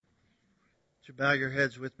you bow your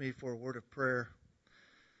heads with me for a word of prayer?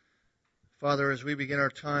 Father, as we begin our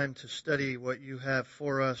time to study what you have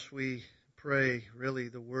for us, we pray really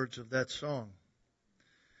the words of that song.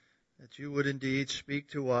 That you would indeed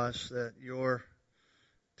speak to us, that your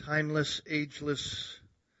timeless, ageless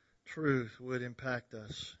truth would impact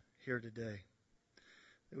us here today.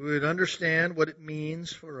 That we would understand what it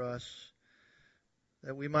means for us,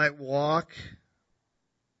 that we might walk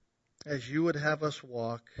as you would have us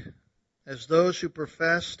walk, as those who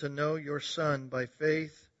profess to know your Son by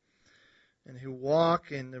faith, and who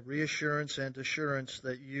walk in the reassurance and assurance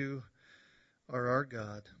that you are our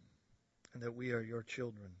God, and that we are your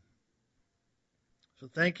children. So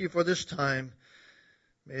thank you for this time.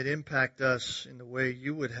 May it impact us in the way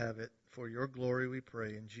you would have it. For your glory we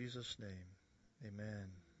pray in Jesus' name. Amen.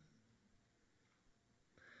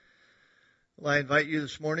 Well, I invite you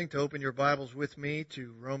this morning to open your Bibles with me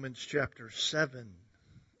to Romans chapter 7.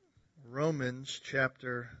 Romans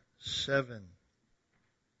chapter 7.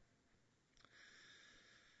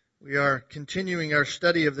 We are continuing our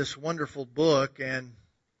study of this wonderful book, and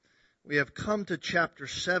we have come to chapter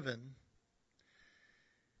 7.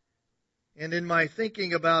 And in my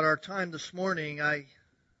thinking about our time this morning, I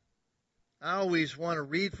always want to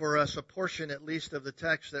read for us a portion at least of the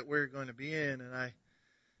text that we're going to be in, and I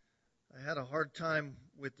had a hard time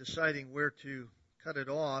with deciding where to cut it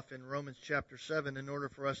off in Romans chapter 7 in order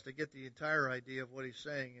for us to get the entire idea of what he's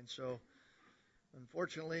saying. And so,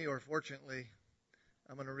 unfortunately or fortunately,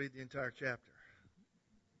 I'm going to read the entire chapter.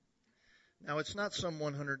 Now, it's not Psalm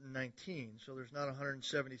 119, so there's not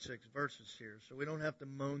 176 verses here, so we don't have to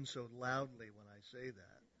moan so loudly when I say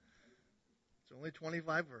that. It's only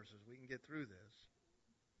 25 verses. We can get through this.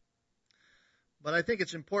 But I think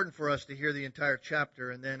it's important for us to hear the entire chapter,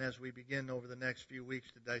 and then as we begin over the next few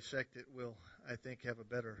weeks to dissect it, we'll, I think, have a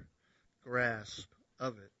better grasp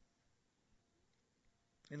of it.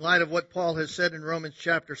 In light of what Paul has said in Romans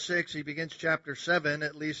chapter 6, he begins chapter 7,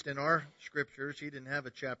 at least in our scriptures. He didn't have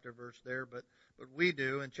a chapter verse there, but we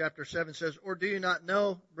do. And chapter 7 says, "Or do you not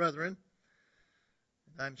know, brethren,"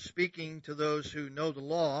 and I'm speaking to those who know the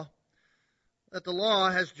law, "that the law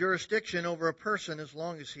has jurisdiction over a person as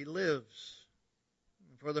long as he lives?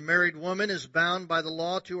 For the married woman is bound by the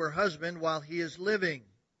law to her husband while he is living.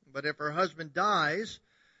 But if her husband dies,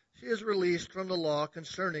 she is released from the law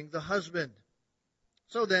concerning the husband.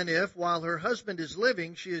 So then if, while her husband is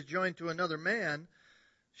living, she is joined to another man,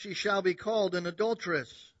 she shall be called an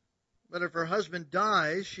adulteress. But if her husband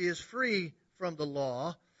dies, she is free from the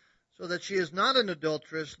law, so that she is not an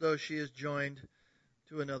adulteress, though she is joined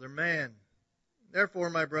to another man. Therefore,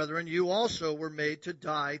 my brethren, you also were made to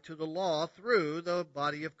die to the law through the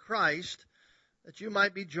body of Christ, that you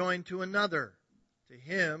might be joined to another, to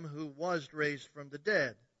him who was raised from the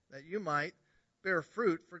dead, that you might bear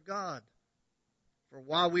fruit for God. For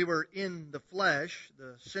while we were in the flesh,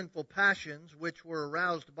 the sinful passions which were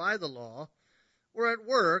aroused by the law were at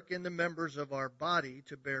work in the members of our body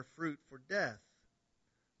to bear fruit for death.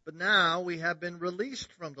 But now we have been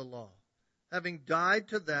released from the law, having died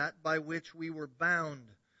to that by which we were bound,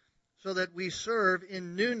 so that we serve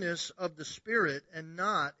in newness of the Spirit and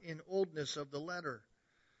not in oldness of the letter.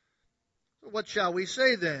 So what shall we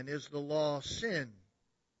say then? Is the law sin?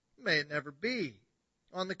 May it never be.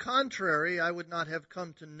 On the contrary, I would not have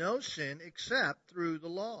come to know sin except through the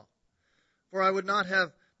law. For I would not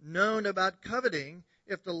have known about coveting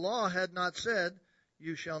if the law had not said,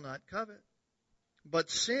 you shall not covet.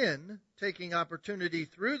 But sin, taking opportunity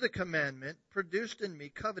through the commandment, produced in me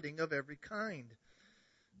coveting of every kind.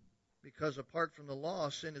 Because apart from the law,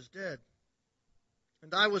 sin is dead.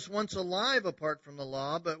 And I was once alive apart from the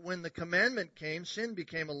law, but when the commandment came, sin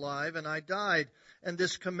became alive, and I died. And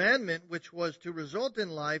this commandment, which was to result in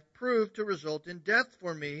life, proved to result in death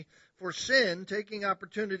for me. For sin, taking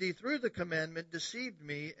opportunity through the commandment, deceived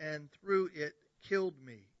me, and through it killed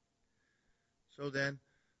me. So then,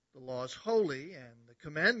 the law is holy, and the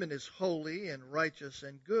commandment is holy and righteous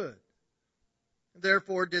and good.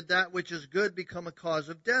 Therefore did that which is good become a cause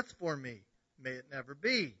of death for me? May it never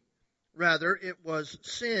be. Rather, it was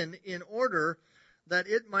sin in order that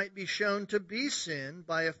it might be shown to be sin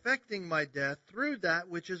by effecting my death through that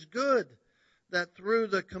which is good, that through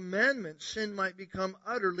the commandment sin might become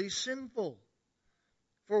utterly sinful.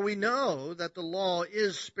 For we know that the law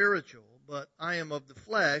is spiritual, but I am of the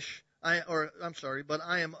flesh, but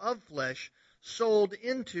I am of flesh, sold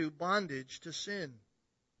into bondage to sin.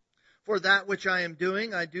 For that which I am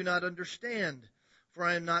doing I do not understand, for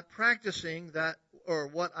I am not practicing that or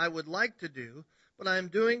what I would like to do, but I am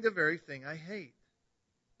doing the very thing I hate.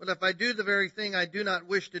 But if I do the very thing I do not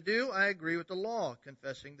wish to do, I agree with the law,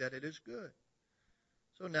 confessing that it is good.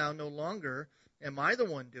 So now no longer am I the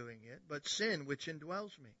one doing it, but sin which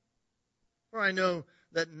indwells me. For I know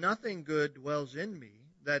that nothing good dwells in me,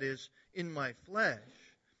 that is, in my flesh.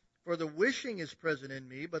 For the wishing is present in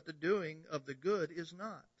me, but the doing of the good is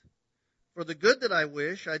not. For the good that I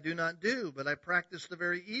wish, I do not do, but I practice the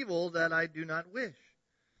very evil that I do not wish.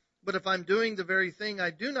 But if I'm doing the very thing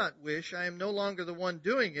I do not wish, I am no longer the one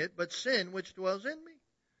doing it, but sin which dwells in me.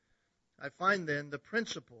 I find then the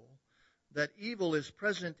principle that evil is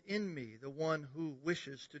present in me, the one who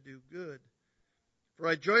wishes to do good. For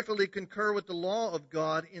I joyfully concur with the law of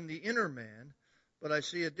God in the inner man, but I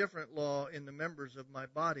see a different law in the members of my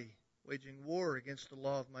body, waging war against the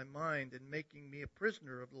law of my mind and making me a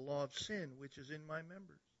prisoner of the law of sin which is in my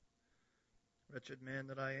members. Wretched man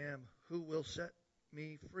that I am, who will set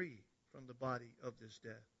me free from the body of this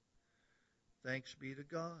death? Thanks be to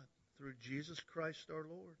God through Jesus Christ our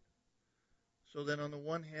Lord. So then on the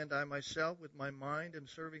one hand I myself with my mind am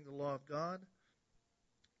serving the law of God,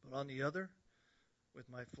 but on the other with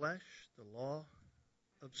my flesh the law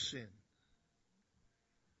of sin.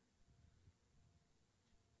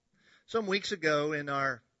 Some weeks ago in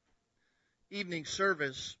our evening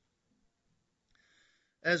service,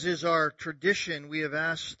 as is our tradition, we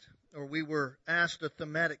were asked a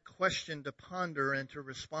thematic question to ponder and to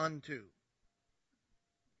respond to.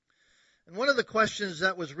 And one of the questions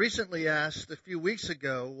that was recently asked a few weeks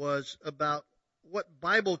ago was about what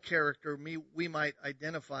Bible character we might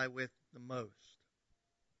identify with the most.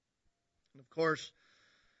 And of course,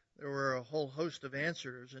 there were a whole host of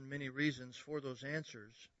answers and many reasons for those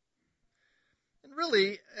answers. And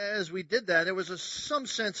really, as we did that, it was some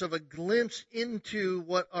sense of a glimpse into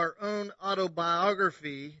what our own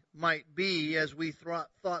autobiography might be as we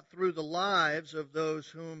thought through the lives of those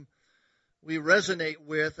whom we resonate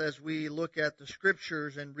with as we look at the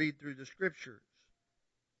Scriptures and read through the Scriptures.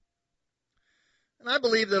 And I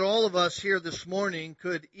believe that all of us here this morning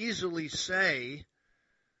could easily say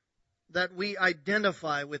that we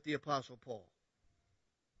identify with the Apostle Paul.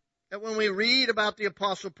 That when we read about the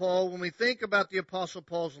Apostle Paul, when we think about the Apostle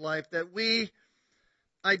Paul's life, that we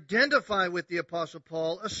identify with the Apostle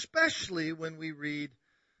Paul, especially when we read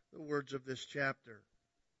the words of this chapter.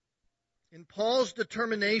 In Paul's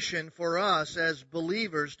determination for us as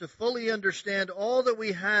believers to fully understand all that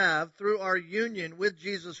we have through our union with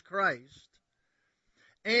Jesus Christ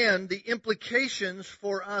and the implications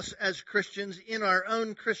for us as Christians in our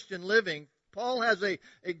own Christian living, Paul has a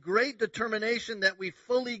great determination that we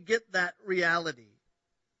fully get that reality.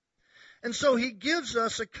 And so he gives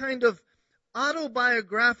us a kind of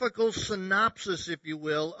autobiographical synopsis, if you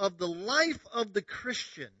will, of the life of the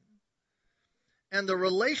Christian and the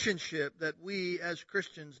relationship that we as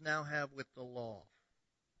Christians now have with the law.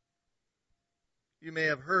 You may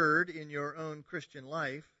have heard in your own Christian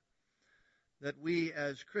life that we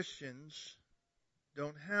as Christians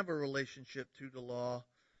don't have a relationship to the law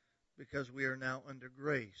because we are now under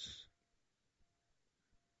grace.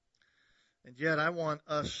 And yet I want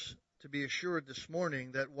us to be assured this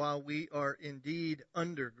morning that while we are indeed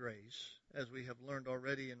under grace, as we have learned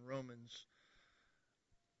already in Romans,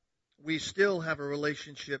 we still have a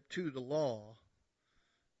relationship to the law.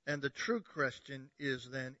 And the true question is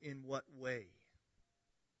then, in what way?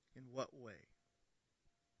 In what way?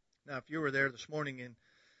 Now, if you were there this morning in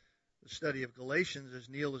the study of Galatians, as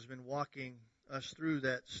Neil has been walking us through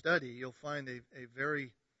that study, you'll find a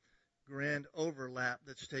very grand overlap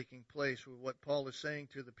that's taking place with what Paul is saying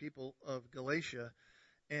to the people of Galatia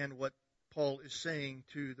and what Paul is saying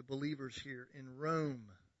to the believers here in Rome.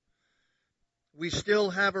 We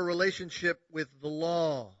still have a relationship with the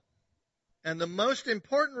law. And the most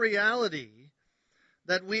important reality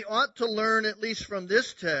that we ought to learn, at least from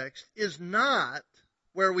this text, is not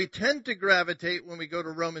where we tend to gravitate when we go to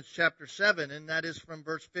Romans chapter 7, and that is from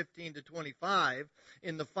verse 15 to 25,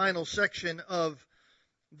 in the final section of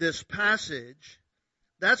this passage.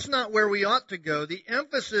 That's not where we ought to go. The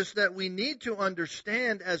emphasis that we need to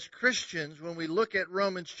understand as Christians when we look at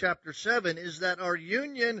Romans chapter 7 is that our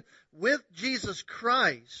union with Jesus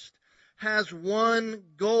Christ has one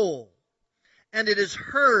goal, and it is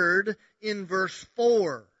heard in verse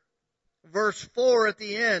 4. Verse 4 at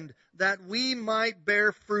the end, that we might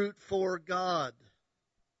bear fruit for God.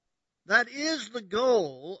 That is the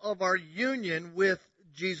goal of our union with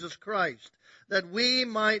Jesus Christ, that we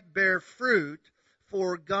might bear fruit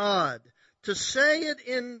for God. To say it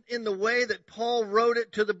in the way that Paul wrote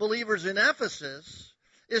it to the believers in Ephesus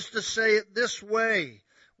is to say it this way.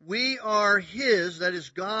 We are His, that is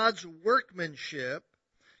God's workmanship,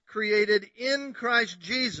 created in Christ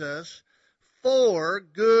Jesus for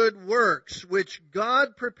good works, which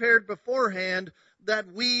God prepared beforehand that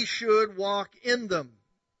we should walk in them.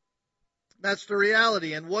 That's the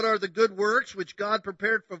reality. And what are the good works which God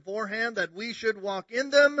prepared beforehand that we should walk in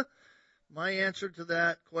them? My answer to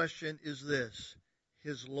that question is this: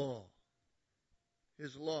 His law.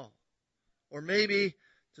 His law. Or maybe,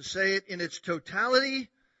 to say it in its totality,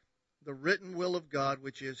 the written will of God,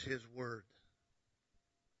 which is His Word.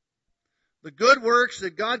 The good works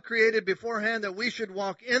that God created beforehand that we should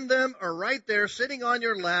walk in them are right there, sitting on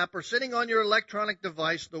your lap or sitting on your electronic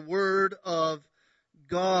device, the Word of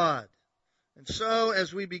God. And so,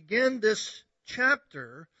 as we begin this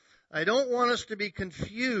chapter, I don't want us to be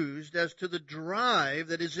confused as to the drive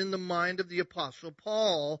that is in the mind of the Apostle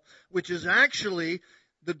Paul, which is actually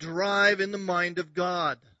the drive in the mind of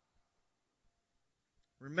God.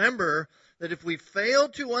 Remember that if we fail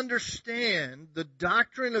to understand the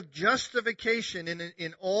doctrine of justification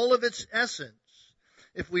in all of its essence,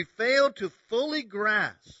 if we fail to fully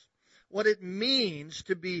grasp what it means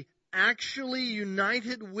to be actually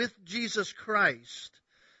united with Jesus Christ,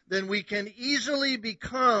 then we can easily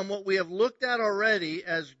become what we have looked at already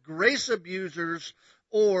as grace abusers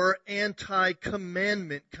or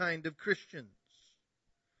anti-commandment kind of Christians.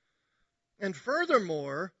 And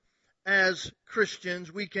furthermore, as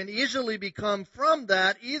Christians, we can easily become from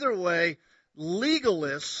that, either way,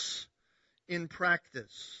 legalists in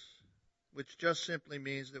practice, which just simply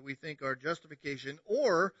means that we think our justification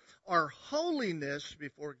or our holiness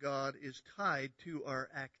before God is tied to our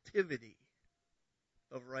activity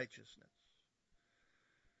of righteousness.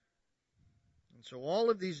 And so all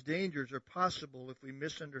of these dangers are possible if we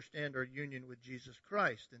misunderstand our union with Jesus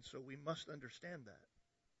Christ, and so we must understand that.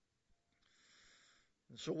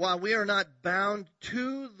 And so while we are not bound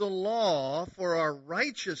to the law for our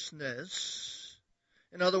righteousness,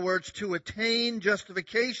 in other words, to attain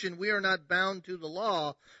justification, we are not bound to the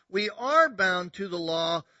law. We are bound to the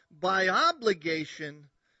law by obligation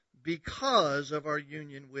because of our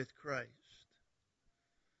union with Christ.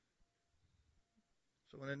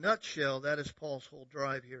 So in a nutshell, that is Paul's whole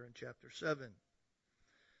drive here in chapter 7.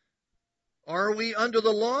 Are we under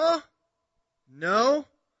the law? No.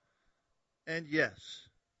 And yes.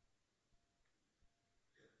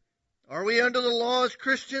 Are we under the law as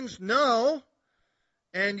Christians? No.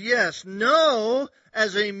 And yes. No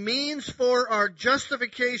as a means for our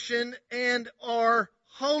justification and our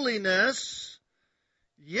holiness.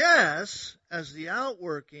 Yes as the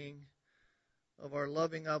outworking of our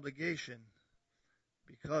loving obligation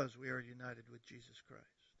because we are united with Jesus Christ.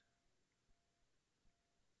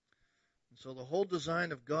 And so the whole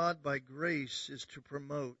design of God by grace is to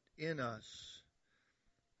promote in us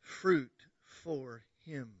fruit for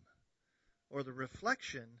Him, or the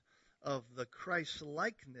reflection of the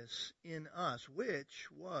Christ-likeness in us, which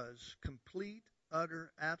was complete,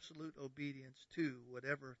 utter, absolute obedience to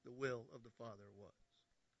whatever the will of the Father was.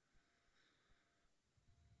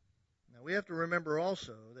 Now we have to remember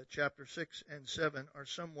also that chapter 6 and 7 are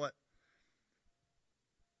somewhat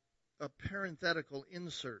a parenthetical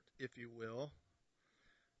insert, if you will,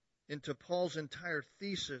 into Paul's entire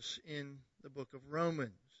thesis in the book of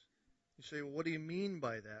Romans. You say, well, what do you mean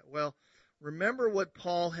by that? Well, remember what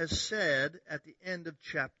Paul has said at the end of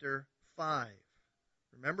chapter 5.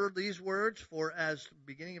 Remember these words,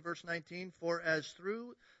 beginning in verse 19, for as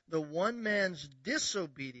through the one man's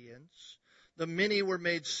disobedience the many were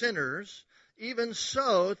made sinners, even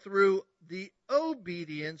so through the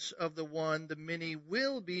obedience of the one the many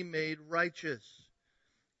will be made righteous.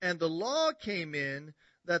 And the law came in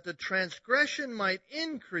that the transgression might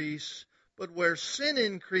increase, but where sin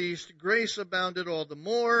increased, grace abounded all the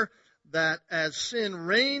more, that as sin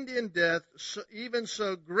reigned in death, even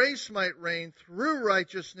so grace might reign through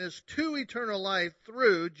righteousness to eternal life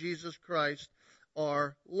through Jesus Christ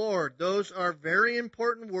our Lord. Those are very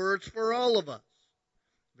important words for all of us.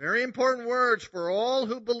 Very important words for all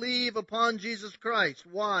who believe upon Jesus Christ.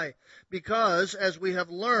 Why? Because, as we have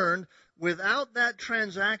learned, without that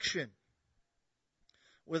transaction,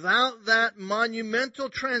 without that monumental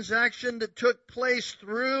transaction that took place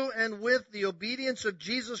through and with the obedience of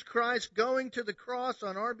Jesus Christ going to the cross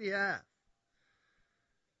on our behalf,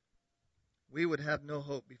 we would have no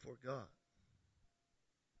hope before God.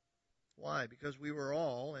 Why? Because we were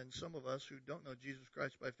all, and some of us who don't know Jesus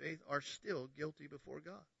Christ by faith, are still guilty before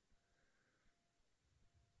God.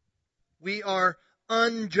 We are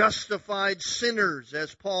unjustified sinners,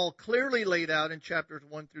 as Paul clearly laid out in chapters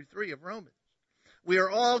 1 through 3 of Romans. We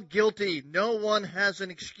are all guilty. No one has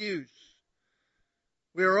an excuse.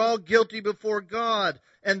 We are all guilty before God.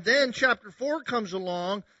 And then chapter 4 comes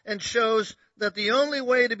along and shows that the only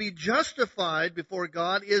way to be justified before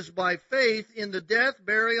God is by faith in the death,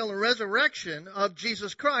 burial, and resurrection of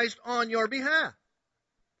Jesus Christ on your behalf.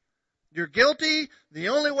 You're guilty. The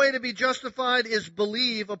only way to be justified is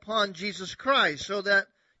believe upon Jesus Christ. So that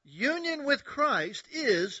union with Christ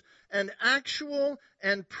is an actual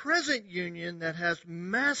and present union that has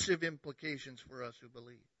massive implications for us who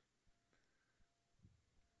believe.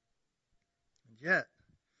 And yet,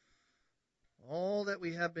 all that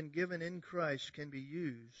we have been given in Christ can be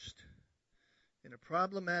used in a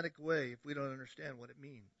problematic way if we don't understand what it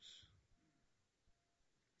means.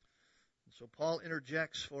 And so Paul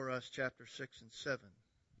interjects for us chapter 6 and 7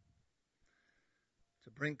 to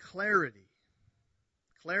bring clarity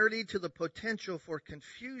to the potential for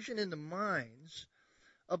confusion in the minds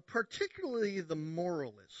of particularly the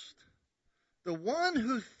moralist, the one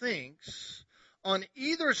who thinks on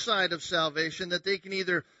either side of salvation that they can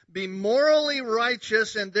either be morally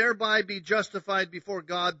righteous and thereby be justified before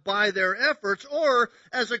God by their efforts, or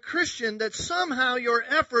as a Christian that somehow your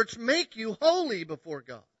efforts make you holy before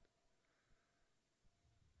God.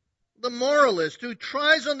 The moralist who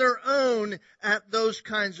tries on their own at those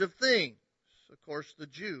kinds of things. Of course, the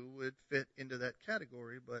Jew would fit into that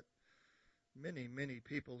category, but many, many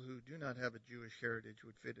people who do not have a Jewish heritage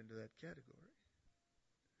would fit into that category.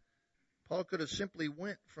 Paul could have simply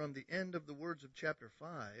went from the end of the words of chapter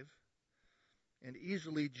 5 and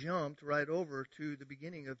easily jumped right over to the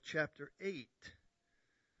beginning of chapter 8.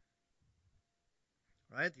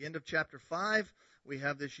 Right? At the end of chapter 5, we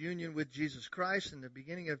have this union with Jesus Christ. In the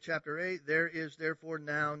beginning of chapter 8, there is therefore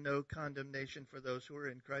now no condemnation for those who are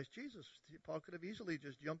in Christ Jesus. Paul could have easily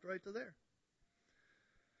just jumped right to there.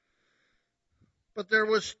 But there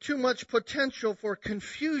was too much potential for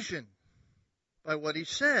confusion by what he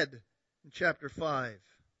said in chapter 5. And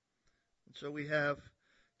so we have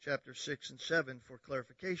chapter 6 and 7 for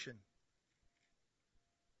clarification.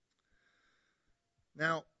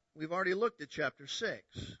 Now, we've already looked at chapter 6.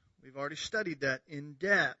 We've already studied that in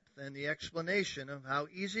depth and the explanation of how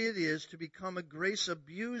easy it is to become a grace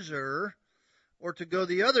abuser or to go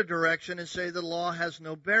the other direction and say the law has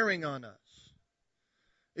no bearing on us.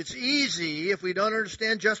 It's easy, if we don't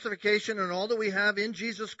understand justification and all that we have in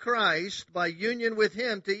Jesus Christ by union with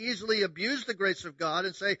Him, to easily abuse the grace of God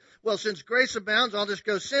and say, well, since grace abounds, I'll just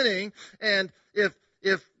go sinning. And if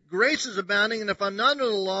grace is abounding and if I'm not under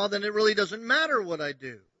the law, then it really doesn't matter what I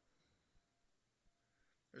do.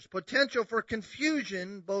 There's potential for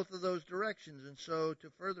confusion both of those directions. And so to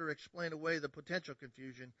further explain away the potential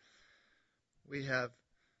confusion, we have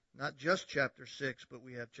not just chapter 6, but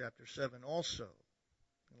we have chapter 7 also.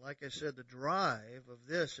 And like I said, the drive of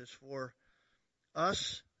this is for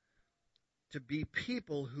us to be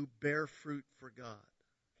people who bear fruit for God.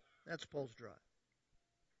 That's Paul's drive.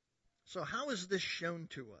 So how is this shown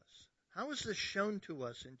to us? How is this shown to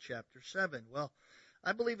us in chapter 7? Well,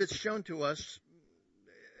 I believe it's shown to us,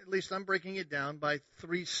 at least I'm breaking it down, by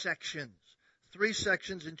three sections. Three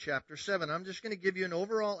sections in chapter 7. I'm just going to give you an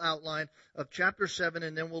overall outline of chapter 7,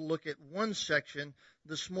 and then we'll look at one section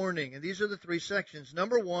this morning. And these are the three sections.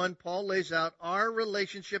 Number 1, Paul lays out our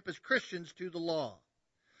relationship as Christians to the law.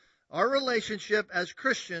 Our relationship as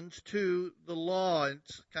Christians to the law.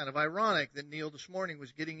 It's kind of ironic that Neil this morning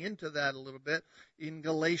was getting into that a little bit in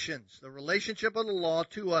Galatians. The relationship of the law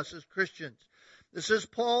to us as Christians. This is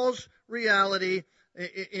Paul's reality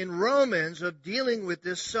in Romans of dealing with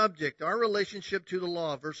this subject, our relationship to the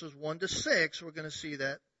law, verses 1 to 6. We're going to see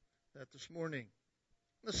that this morning.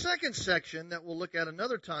 The second section that we'll look at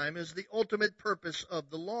another time is the ultimate purpose of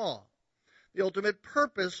the law. The ultimate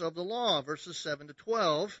purpose of the law, verses 7 to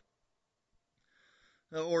 12,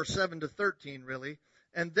 or 7 to 13, really.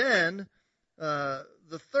 And then the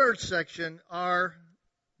third section are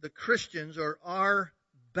the Christians, or our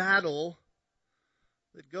battle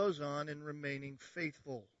that goes on in remaining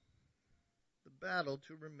faithful. The battle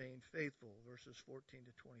to remain faithful, verses 14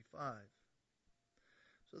 to 25.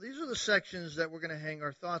 So these are the sections that we're going to hang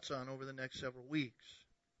our thoughts on over the next several weeks.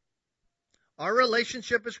 Our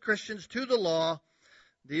relationship as Christians to the law,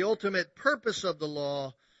 the ultimate purpose of the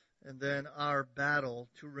law, and then our battle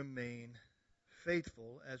to remain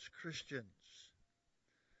faithful as Christians.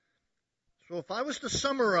 So if I was to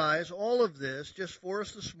summarize all of this just for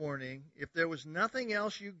us this morning, if there was nothing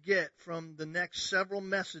else you get from the next several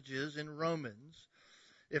messages in Romans,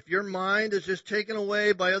 if your mind is just taken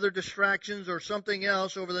away by other distractions or something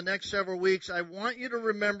else over the next several weeks, I want you to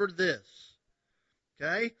remember this.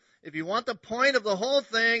 Okay? If you want the point of the whole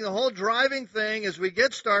thing, the whole driving thing as we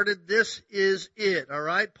get started, this is it. All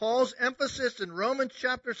right? Paul's emphasis in Romans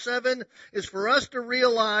chapter 7 is for us to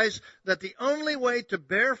realize that the only way to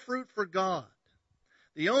bear fruit for God,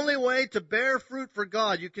 the only way to bear fruit for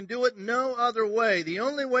God, you can do it no other way. The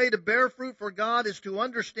only way to bear fruit for God is to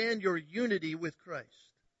understand your unity with Christ.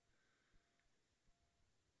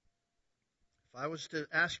 If I was to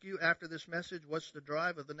ask you after this message, what's the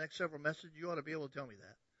drive of the next several messages, you ought to be able to tell me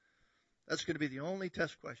that. That's going to be the only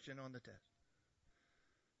test question on the test.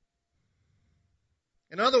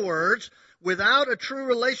 In other words, without a true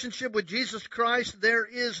relationship with Jesus Christ, there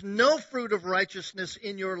is no fruit of righteousness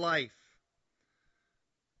in your life.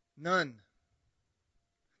 None.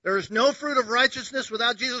 There is no fruit of righteousness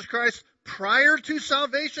without Jesus Christ prior to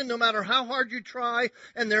salvation, no matter how hard you try.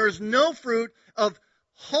 And there is no fruit of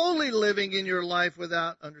holy living in your life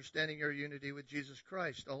without understanding your unity with Jesus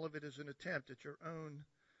Christ. All of it is an attempt at your own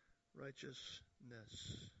righteousness.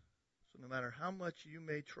 So no matter how much you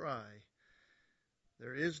may try,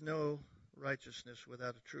 there is no righteousness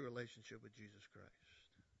without a true relationship with Jesus Christ.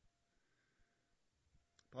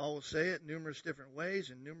 Paul will say it numerous different ways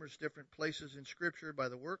in numerous different places in Scripture. By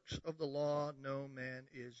the works of the law, no man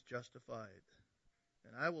is justified.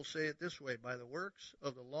 And I will say it this way. By the works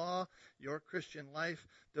of the law, your Christian life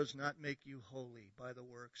does not make you holy by the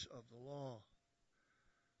works of the law.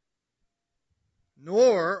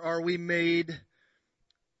 Nor are we made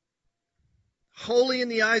holy in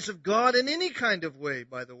the eyes of God in any kind of way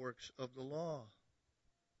by the works of the law.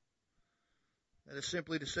 That is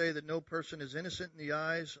simply to say that no person is innocent in the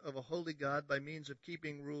eyes of a holy God by means of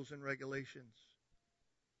keeping rules and regulations.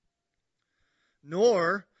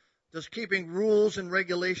 Nor does keeping rules and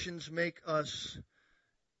regulations make us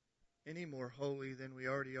any more holy than we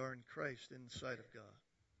already are in Christ in the sight of God.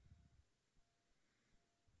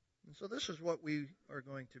 And so this is what we are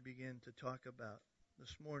going to begin to talk about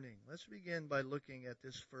this morning. Let's begin by looking at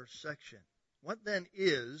this first section. What then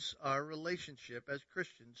is our relationship as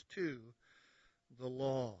Christians to the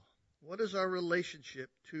law? What is our relationship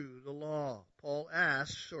to the law? Paul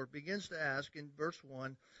asks, or begins to ask in verse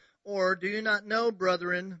 1, or do you not know,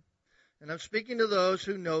 brethren, and I'm speaking to those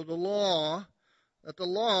who know the law, that the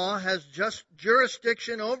law has just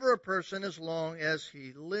jurisdiction over a person as long as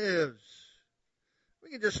he lives.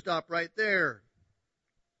 We can just stop right there.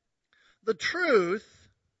 The truth,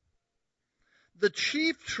 the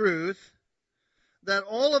chief truth that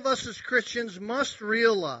all of us as Christians must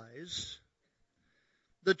realize,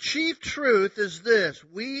 the chief truth is this: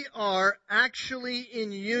 we are actually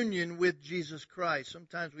in union with Jesus Christ.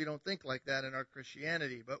 Sometimes we don't think like that in our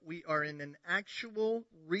Christianity, but we are in an actual,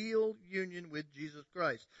 real union with Jesus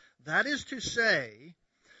Christ. That is to say,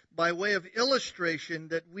 by way of illustration,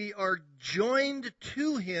 that we are joined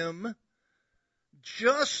to Him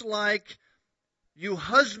just like you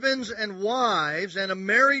husbands and wives and a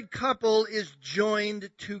married couple is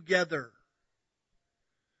joined together.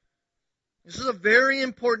 This is a very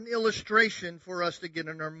important illustration for us to get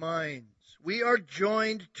in our minds. We are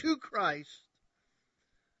joined to Christ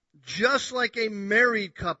just like a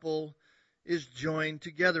married couple is joined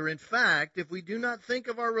together. In fact, if we do not think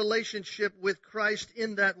of our relationship with Christ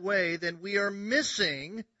in that way, then we are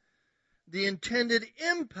missing the intended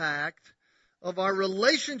impact of our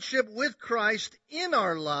relationship with Christ in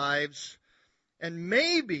our lives. And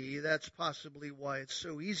maybe that's possibly why it's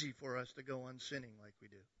so easy for us to go on sinning like we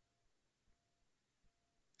do.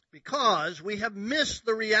 Because we have missed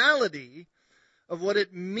the reality of what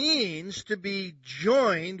it means to be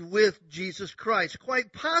joined with Jesus Christ.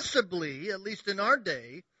 Quite possibly, at least in our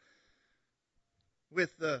day,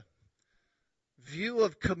 with the view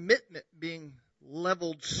of commitment being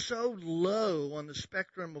leveled so low on the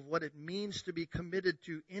spectrum of what it means to be committed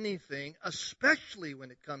to anything, especially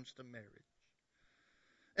when it comes to marriage.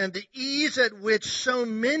 And the ease at which so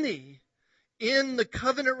many in the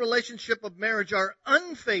covenant relationship of marriage are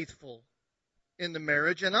unfaithful in the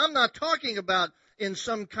marriage. And I'm not talking about in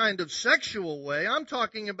some kind of sexual way. I'm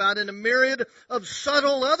talking about in a myriad of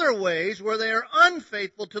subtle other ways where they are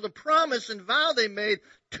unfaithful to the promise and vow they made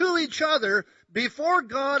to each other before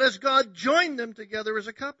God as God joined them together as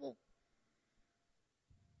a couple.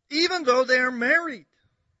 Even though they are married.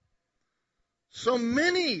 So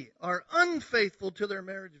many are unfaithful to their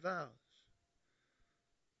marriage vows.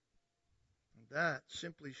 That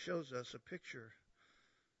simply shows us a picture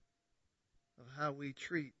of how we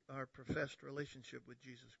treat our professed relationship with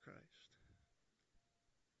Jesus Christ.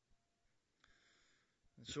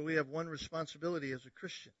 And so we have one responsibility as a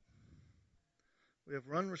Christian. We have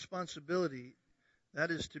one responsibility,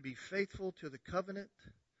 that is to be faithful to the covenant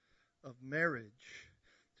of marriage,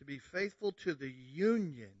 to be faithful to the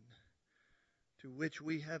union to which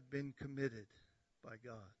we have been committed by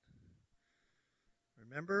God.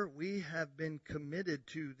 Remember, we have been committed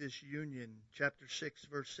to this union. Chapter 6,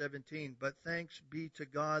 verse 17. But thanks be to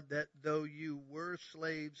God that though you were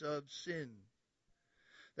slaves of sin,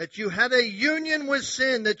 That you had a union with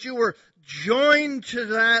sin, that you were joined to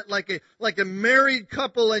that like a married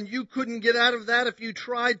couple, and you couldn't get out of that if you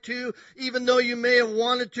tried to, even though you may have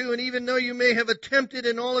wanted to, and even though you may have attempted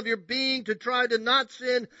in all of your being to try to not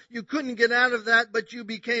sin, you couldn't get out of that, but you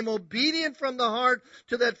became obedient from the heart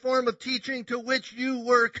to that form of teaching to which you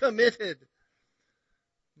were committed.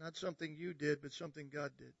 Not something you did, but something God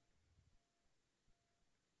did.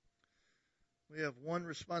 We have one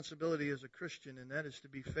responsibility as a Christian, and that is to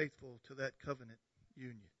be faithful to that covenant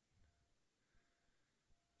union.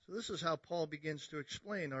 So this is how Paul begins to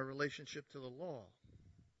explain our relationship to the law.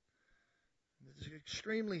 It's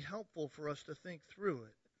extremely helpful for us to think through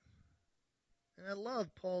it. And I love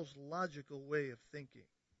Paul's logical way of thinking,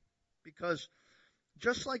 because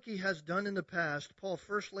just like he has done in the past, Paul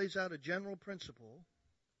first lays out a general principle,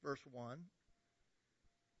 verse 1.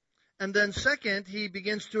 And then second, he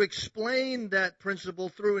begins to explain that principle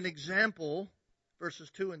through an example, verses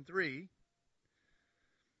 2 and 3.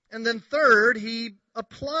 And then third, he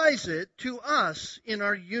applies it to us in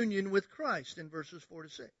our union with Christ in verses 4 to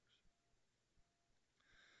 6.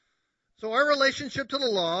 So our relationship to the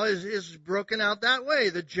law is broken out that way.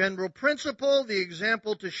 The general principle, the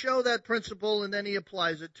example to show that principle, and then he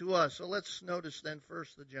applies it to us. So let's notice then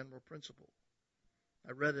first the general principle.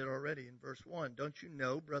 I read it already in verse 1. Don't you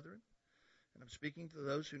know, brethren, and I'm speaking to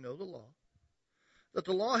those who know the law, that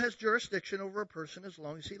the law has jurisdiction over a person as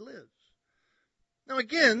long as he lives. Now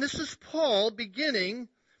again, this is Paul beginning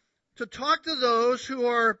to talk to those who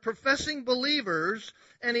are professing believers,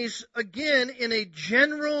 and he's again in a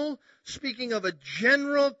general, speaking of a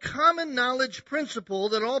general common knowledge principle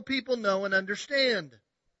that all people know and understand.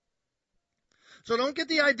 So don't get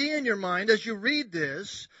the idea in your mind as you read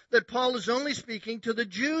this that Paul is only speaking to the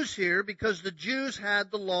Jews here because the Jews had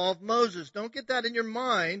the law of Moses. Don't get that in your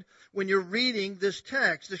mind when you're reading this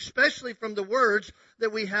text, especially from the words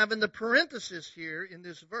that we have in the parenthesis here in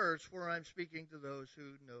this verse where I'm speaking to those who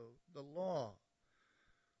know the law.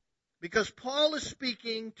 Because Paul is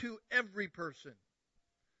speaking to every person.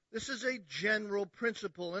 This is a general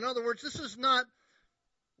principle. In other words, this is not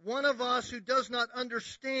one of us who does not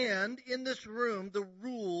understand in this room the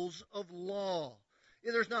rules of law.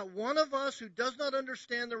 There's not one of us who does not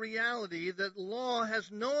understand the reality that law has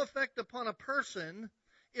no effect upon a person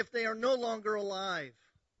if they are no longer alive.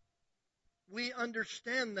 We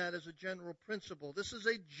understand that as a general principle. This is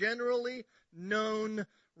a generally known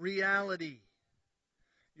reality.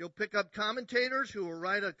 You'll pick up commentators who will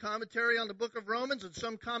write a commentary on the book of Romans, and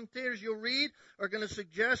some commentators you'll read are going to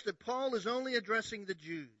suggest that Paul is only addressing the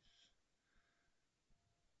Jews.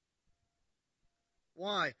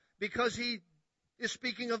 Why? Because he is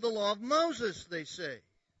speaking of the law of Moses, they say.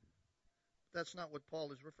 That's not what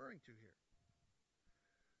Paul is referring to here.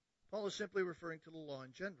 Paul is simply referring to the law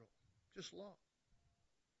in general, just law,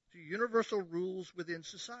 to universal rules within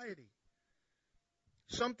society.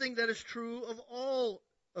 Something that is true of all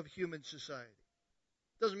of human society.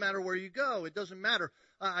 It doesn't matter where you go. It doesn't matter.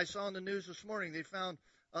 I saw in the news this morning they found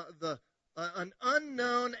an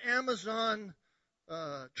unknown Amazon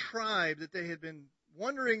tribe that they had been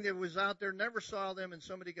wondering that was out there, never saw them, and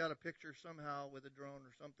somebody got a picture somehow with a drone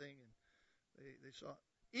or something, and they saw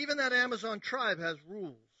it. Even that Amazon tribe has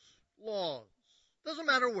rules, laws. Doesn't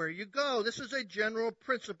matter where you go. This is a general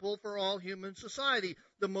principle for all human society.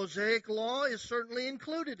 The Mosaic law is certainly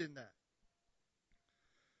included in that.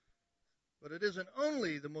 But it isn't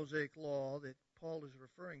only the Mosaic law that Paul is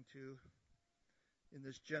referring to in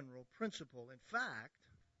this general principle. In fact,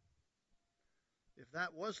 if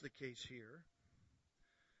that was the case here,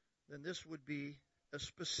 then this would be a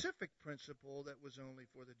specific principle that was only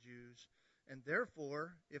for the Jews. And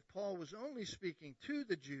therefore, if Paul was only speaking to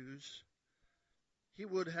the Jews, he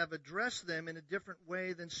would have addressed them in a different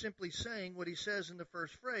way than simply saying what he says in the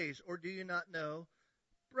first phrase, or do you not know,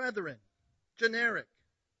 brethren, generic.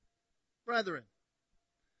 Brethren.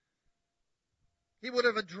 He would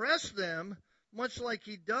have addressed them much like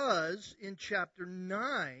he does in chapter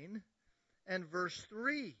 9 and verse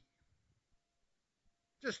 3.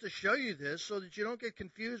 Just to show you this so that you don't get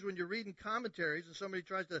confused when you're reading commentaries and somebody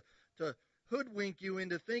tries to hoodwink you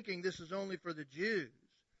into thinking this is only for the Jews.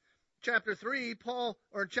 Chapter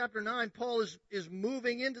 9, Paul is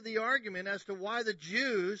moving into the argument as to why the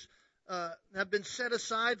Jews have been set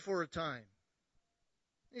aside for a time.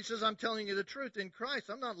 He says, I'm telling you the truth in Christ.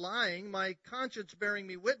 I'm not lying. My conscience bearing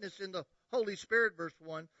me witness in the Holy Spirit, verse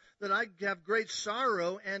 1, that I have great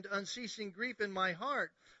sorrow and unceasing grief in my heart.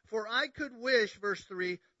 For I could wish, verse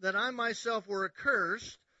 3, that I myself were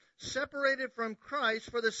accursed, separated from Christ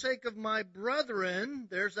for the sake of my brethren.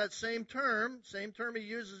 There's that same term he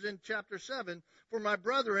uses in chapter 7. For my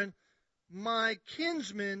brethren, my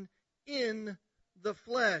kinsman in the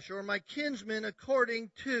flesh, or my kinsman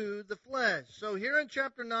according to the flesh. So here in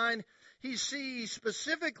chapter 9, he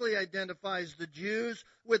specifically identifies the Jews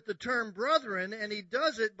with the term brethren, and he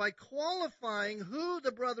does it by qualifying who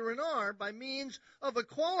the brethren are by means of a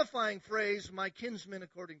qualifying phrase, my kinsmen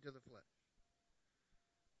according to the flesh.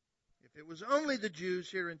 If it was only the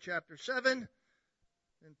Jews here in chapter 7,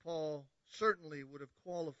 then Paul certainly would have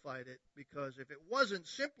qualified it, because if it wasn't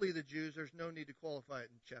simply the Jews, there's no need to qualify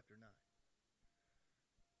it in chapter 9.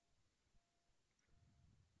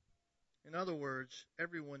 In other words,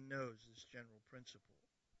 everyone knows this general principle.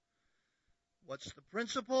 What's the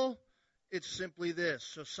principle? It's simply this: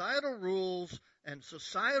 societal rules and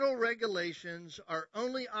societal regulations are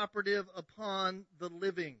only operative upon the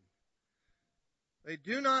living. They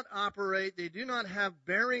do not operate, they do not have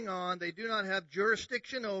bearing on, they do not have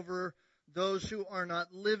jurisdiction over those who are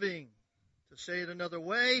not living. To say it another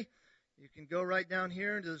way, you can go right down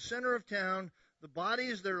here into the center of town. The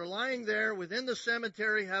bodies that are lying there within the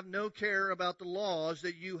cemetery have no care about the laws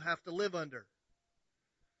that you have to live under.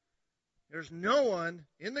 There's no one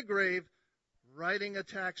in the grave writing a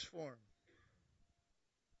tax form,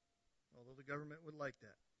 although the government would like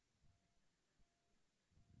that.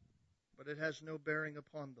 But it has no bearing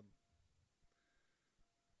upon them.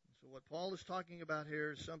 So what Paul is talking about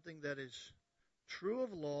here is something that is true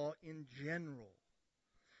of law in general.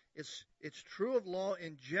 It's true of law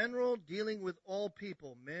in general, dealing with all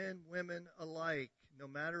people, men, women alike, no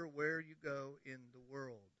matter where you go in the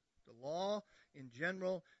world. The law in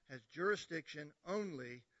general has jurisdiction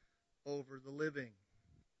only over the living.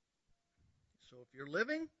 So if you're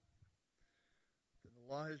living, then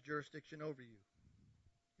the law has jurisdiction over you.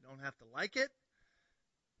 You don't have to like it.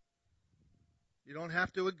 You don't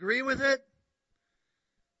have to agree with it.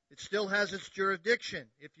 It still has its jurisdiction.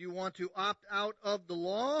 If you want to opt out of the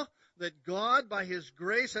law that God, by His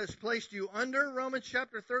grace, has placed you under, Romans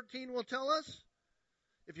chapter 13 will tell us.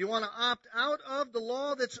 If you want to opt out of the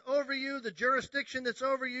law that's over you, the jurisdiction that's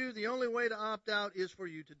over you, the only way to opt out is for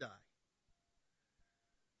you to die.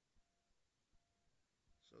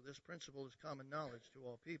 So this principle is common knowledge to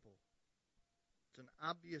all people. It's an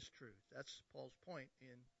obvious truth. That's Paul's point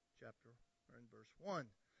in verse 1.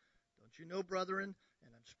 Don't you know, brethren?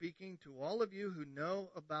 And I'm speaking to all of you who know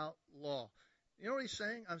about law. You know what he's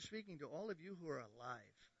saying? I'm speaking to all of you who are alive.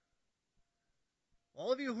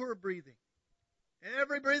 All of you who are breathing.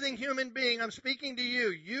 Every breathing human being, I'm speaking to you.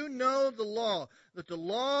 You know the law. That the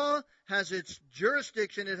law has its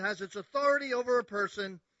jurisdiction. It has its authority over a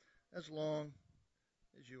person as long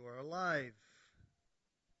as you are alive.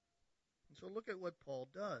 And so look at what Paul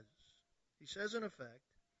does. He says, in effect,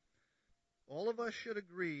 all of us should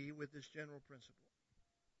agree with this general principle.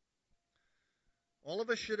 All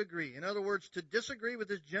of us should agree. In other words, to disagree with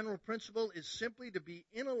this general principle is simply to be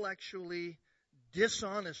intellectually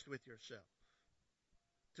dishonest with yourself.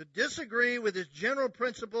 To disagree with this general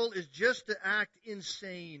principle is just to act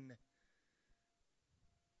insane.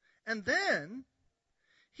 And then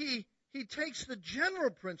he takes the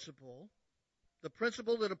general principle, the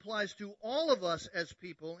principle that applies to all of us as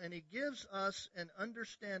people, and he gives us an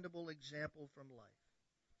understandable example from life.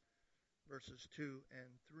 Verses 2 and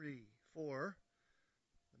 3. For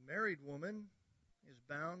the married woman is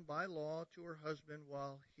bound by law to her husband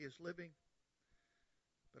while he is living.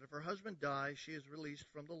 But if her husband dies, she is released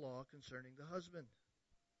from the law concerning the husband.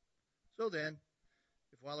 So then,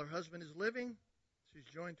 if while her husband is living, she's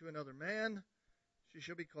joined to another man, she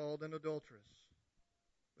shall be called an adulteress.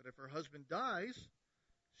 But if her husband dies,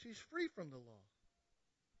 she's free from the law,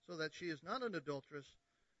 so that she is not an adulteress,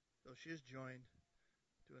 though she is joined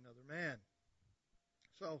to another man.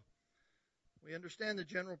 So, we understand the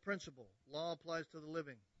general principle. Law applies to the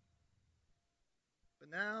living.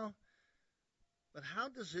 But how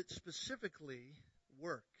does it specifically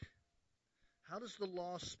work? How does the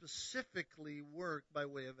law specifically work by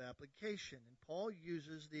way of application? And Paul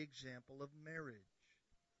uses the example of marriage.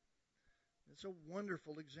 It's a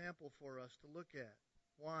wonderful example for us to look at.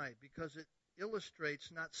 Why? Because it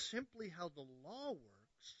illustrates not simply how the law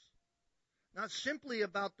works, not simply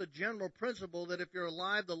about the general principle that if you're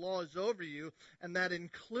alive, the law is over you, and that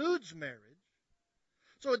includes marriage.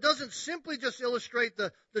 So it doesn't simply just illustrate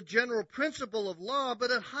the general principle of law,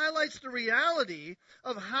 but it highlights the reality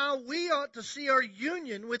of how we ought to see our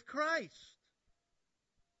union with Christ.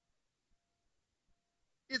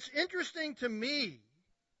 It's interesting to me,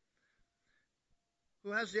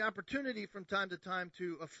 who has the opportunity from time to time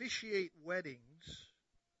to officiate weddings.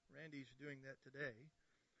 Randy's doing that today.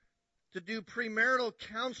 To do premarital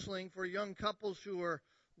counseling for young couples who are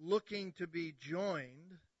looking to be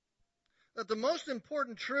joined. that the most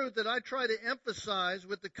important truth that I try to emphasize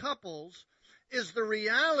with the couples is the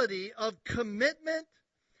reality of commitment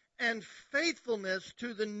and faithfulness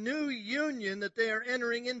to the new union that they are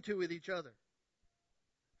entering into with each other.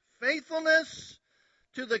 Faithfulness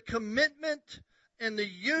to the commitment and the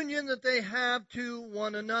union that they have to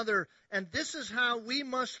one another. And this is how we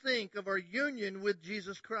must think of our union with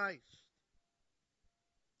Jesus Christ.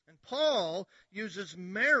 And Paul uses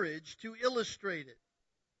marriage to illustrate it.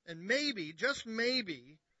 And maybe, just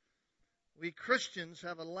maybe, we Christians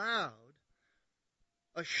have allowed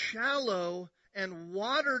a shallow and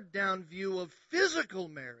watered-down view of physical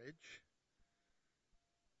marriage,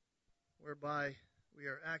 whereby we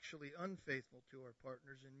are actually unfaithful to our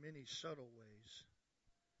partners in many subtle ways.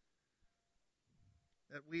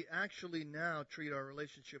 That we actually now treat our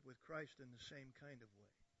relationship with Christ in the same kind of way.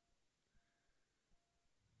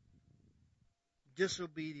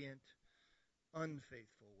 Disobedient,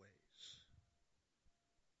 unfaithful ways.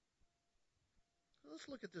 So let's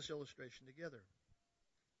look at this illustration together.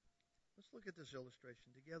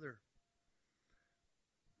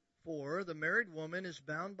 For the married woman is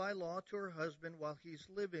bound by law to her husband while he's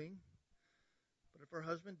living, but if her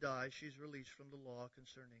husband dies, she's released from the law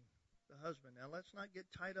concerning the husband. Now let's not get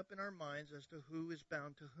tied up in our minds as to who is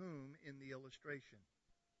bound to whom in the illustration.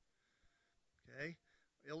 Okay?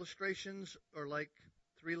 Illustrations are like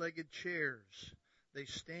three-legged chairs. They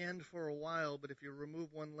stand for a while, but if you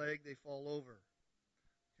remove one leg, they fall over.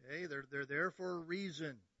 Okay? They're there for a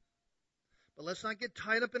reason. But let's not get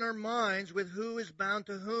tied up in our minds with who is bound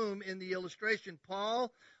to whom in the illustration.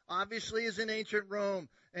 Paul obviously is in ancient Rome,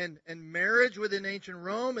 and marriage within ancient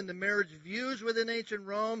Rome and the marriage views within ancient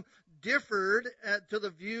Rome differed to the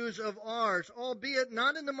views of ours, albeit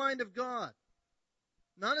not in the mind of God.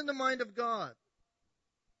 Not in the mind of God.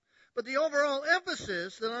 But the overall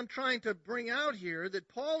emphasis that I'm trying to bring out here, that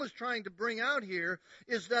Paul is trying to bring out here,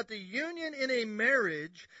 is that the union in a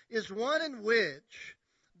marriage is one in which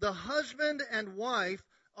the husband and wife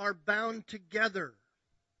are bound together.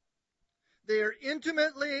 They are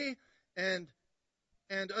intimately and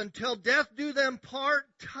until death do them part,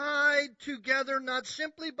 tied together not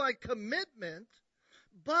simply by commitment,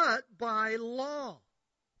 but by law.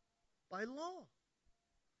 By law.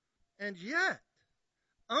 And yet,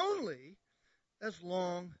 only as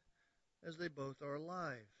long as they both are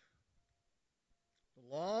alive.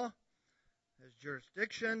 The law has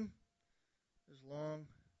jurisdiction as long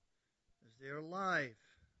as they are alive.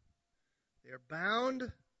 They are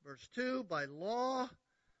bound, verse 2, by law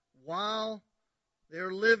while they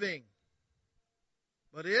are living.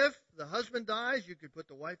 But if the husband dies, you could put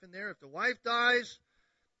the wife in there. If the wife dies,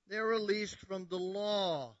 they're released from the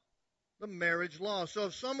law. The marriage law. So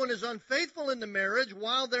if someone is unfaithful in the marriage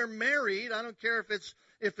while they're married, I don't care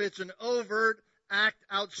if it's an overt act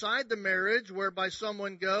outside the marriage whereby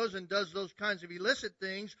someone goes and does those kinds of illicit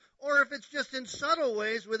things, or if it's just in subtle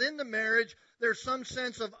ways within the marriage, there's some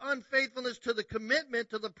sense of unfaithfulness to the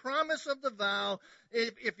commitment, to the promise of the vow.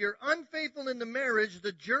 If you're unfaithful in the marriage,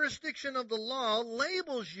 the jurisdiction of the law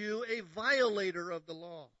labels you a violator of the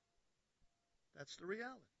law. That's the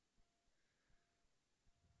reality.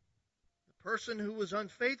 Person who was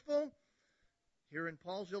unfaithful, here in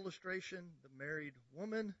Paul's illustration, the married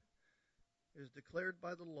woman is declared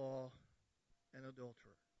by the law an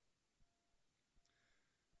adulterer.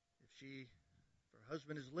 If her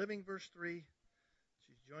husband is living, verse 3,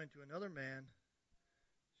 she's joined to another man,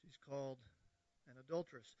 she's called an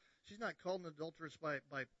adulteress. She's not called an adulteress by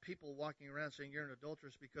people walking around saying you're an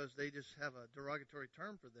adulteress because they just have a derogatory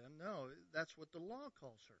term for them. No, that's what the law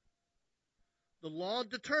calls her. The law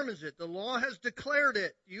determines it. The law has declared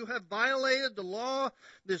it. You have violated the law,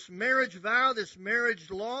 this marriage vow, this marriage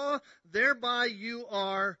law. Thereby you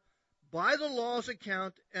are, by the law's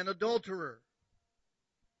account, an adulterer.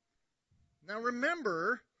 Now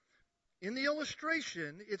remember, in the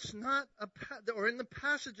illustration, it's not, or in the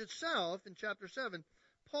passage itself, in chapter 7,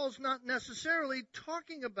 Paul's not necessarily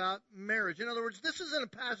talking about marriage. In other words, this isn't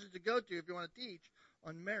a passage to go to if you want to teach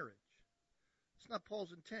on marriage. It's not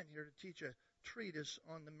Paul's intent here to teach a treatise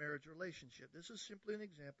on the marriage relationship. This is simply an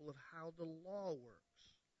example of how the law works.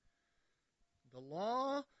 The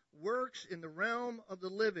law works in the realm of the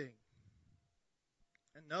living.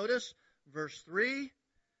 And notice, verse 3,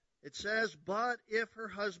 it says, but if her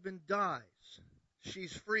husband dies,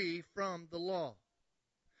 she's free from the law.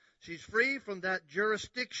 She's free from that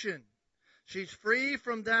jurisdiction. She's free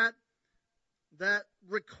from that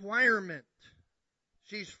requirement.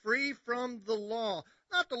 She's free from the law.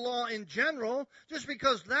 Not the law in general. Just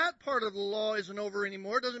because that part of the law isn't over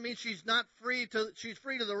anymore doesn't mean she's free to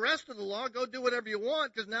the rest of the law. Go do whatever you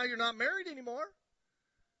want because now you're not married anymore.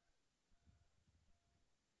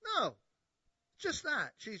 No. Just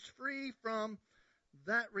that. She's free from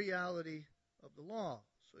that reality of the law.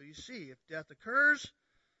 So you see, if death occurs,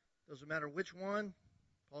 doesn't matter which one.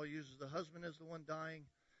 Paul uses the husband as the one dying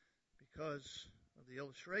because of the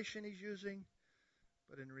illustration he's using.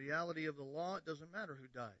 But in reality of the law, it doesn't matter who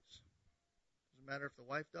dies. It doesn't matter if the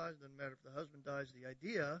wife dies. It doesn't matter if the husband dies. The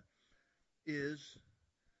idea is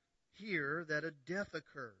here that a death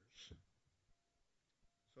occurs.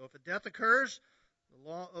 So if a death occurs, the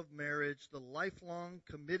law of marriage, the lifelong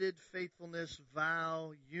committed faithfulness,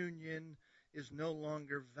 vow, union, is no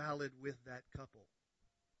longer valid with that couple.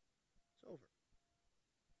 It's over.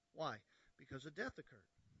 Why? Because a death occurred.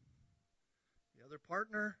 The other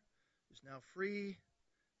partner is now free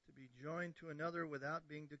to be joined to another without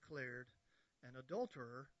being declared an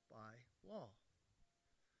adulterer by law.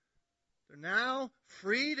 They're now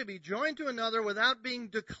free to be joined to another without being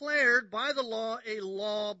declared by the law a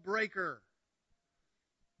lawbreaker.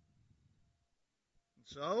 And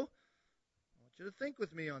so, I want you to think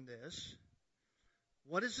with me on this.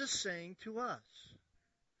 What is this saying to us?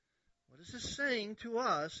 What is this saying to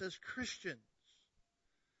us as Christians?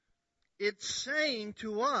 It's saying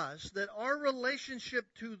to us that our relationship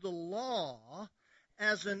to the law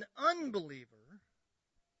as an unbeliever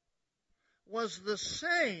was the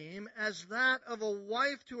same as that of a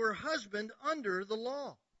wife to her husband under the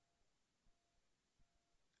law.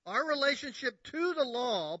 Our relationship to the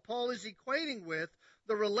law, Paul is equating with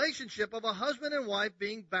the relationship of a husband and wife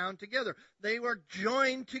being bound together. They were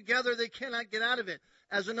joined together. They cannot get out of it.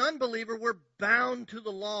 As an unbeliever, we're bound to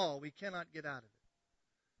the law. We cannot get out of it.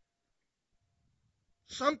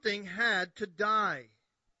 Something had to die.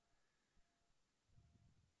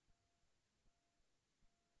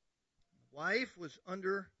 The wife was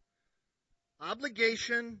under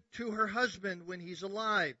obligation to her husband when he's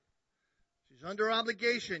alive. She's under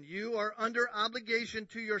obligation. You are under obligation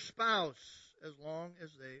to your spouse as long as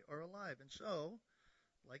they are alive. And so,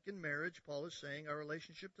 like in marriage, Paul is saying our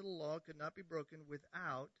relationship to the law could not be broken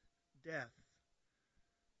without death.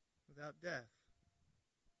 Without death.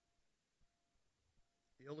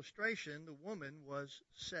 The illustration, the woman was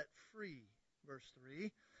set free, verse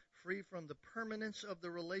 3, free from the permanence of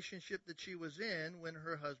the relationship that she was in when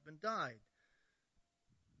her husband died.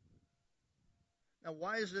 Now,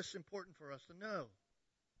 why is this important for us to know?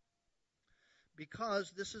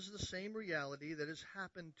 Because this is the same reality that has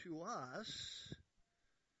happened to us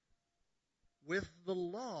with the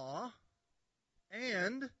law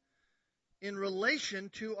and in relation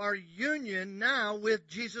to our union now with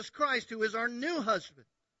Jesus Christ, who is our new husband,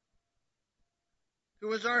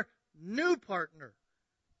 who is our new partner.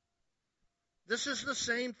 This is the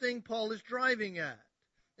same thing Paul is driving at.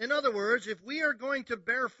 In other words, if we are going to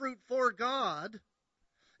bear fruit for God,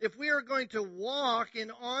 if we are going to walk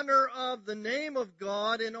in honor of the name of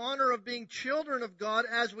God, in honor of being children of God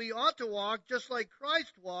as we ought to walk, just like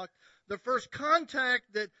Christ walked, the first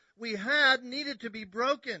contact that we had needed to be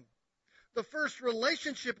broken. The first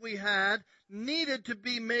relationship we had needed to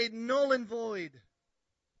be made null and void.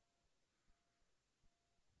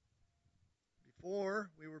 Before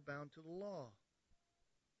we were bound to the law.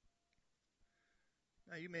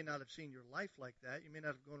 Now, you may not have seen your life like that. You may not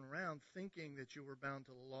have gone around thinking that you were bound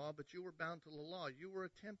to the law, but you were bound to the law. You were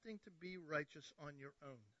attempting to be righteous on your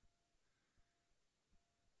own.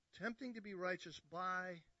 Attempting to be righteous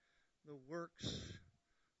by the works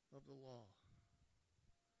of the law.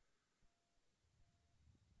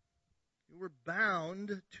 You were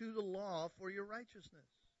bound to the law for your righteousness.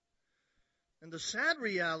 And the sad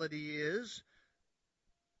reality is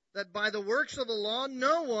that by the works of the law,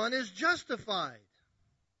 no one is justified.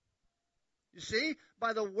 You see,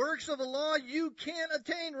 by the works of the law, you can't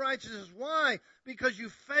attain righteousness. Why? Because you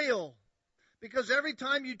fail. Because every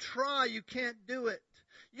time you try, you can't do it.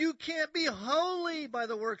 You can't be holy by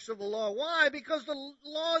the works of the law. Why? Because the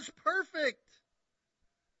law is perfect.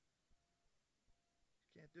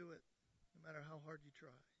 You can't do it, no matter how hard you try.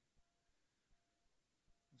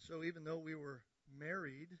 And so even though we were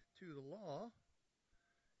married to the law,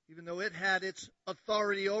 even though it had its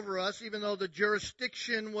authority over us, even though the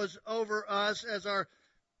jurisdiction was over us as our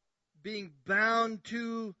being bound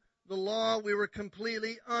to the law, we were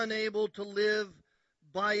completely unable to live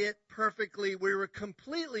by it perfectly. We were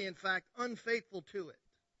completely, in fact, unfaithful to it.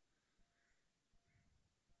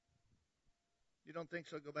 You don't think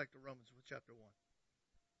so? Go back to Romans chapter 1,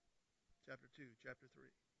 chapter 2, chapter 3.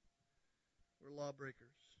 We're lawbreakers.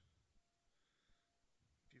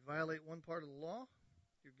 If you violate one part of the law,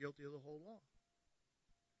 you're guilty of the whole law.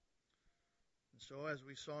 And so, as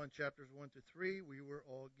we saw in chapters 1 to 3, we were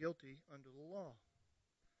all guilty under the law.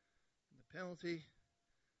 And the penalty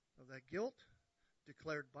of that guilt,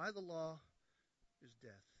 declared by the law is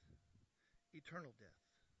death, eternal death.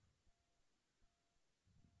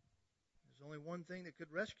 There's only one thing that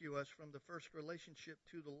could rescue us from the first relationship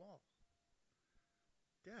to the law: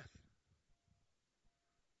 death.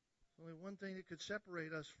 There's only one thing that could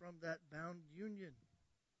separate us from that bound union.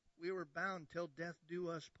 We were bound till death do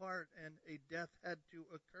us part, and a death had to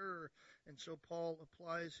occur. And so Paul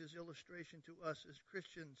applies his illustration to us as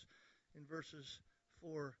Christians in verses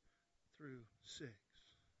 4 through 6.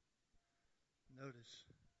 Notice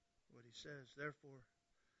what he says. Therefore,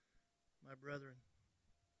 my brethren,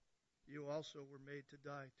 you also were made to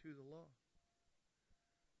die to the law.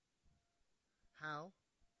 How?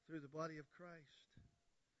 Through the body of Christ.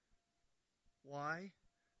 Why?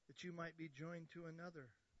 That you might be joined to another.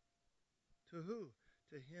 To who?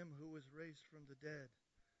 To him who was raised from the dead.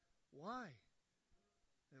 Why?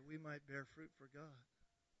 That we might bear fruit for God.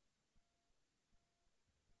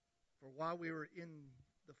 For while we were in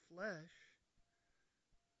the flesh,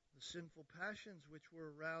 the sinful passions which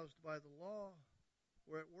were aroused by the law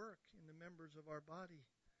were at work in the members of our body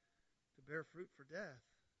to bear fruit for death.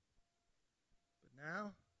 But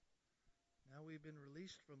now we've been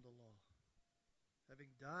released from the law,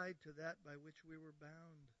 having died to that by which we were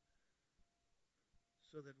bound,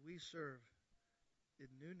 so that we serve in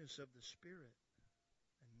newness of the Spirit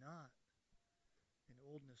and not in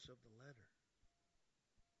oldness of the letter.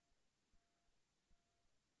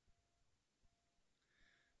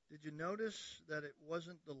 Did you notice that it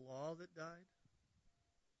wasn't the law that died?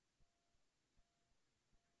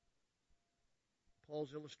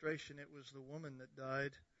 Paul's illustration, it was the woman that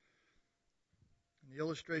died. In the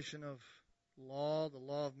illustration of law, the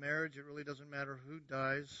law of marriage, it really doesn't matter who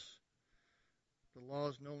dies. The law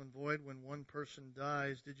is null and void when one person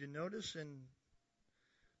dies. Did you notice in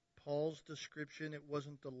Paul's description it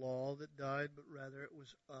wasn't the law that died, but rather it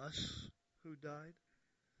was us who died?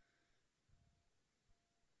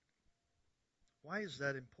 Why is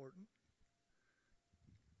that important?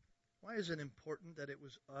 Why is it important that it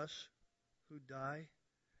was us who die?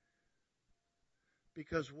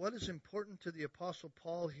 Because what is important to the Apostle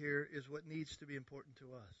Paul here is what needs to be important to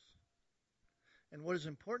us. And what is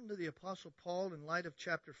important to the Apostle Paul in light of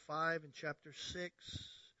chapter 5 and chapter 6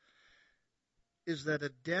 is that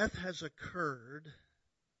a death has occurred,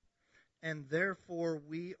 and therefore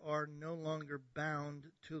we are no longer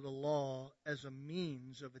bound to the law as a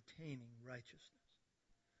means of attaining righteousness.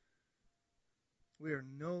 We are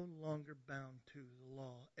no longer bound to the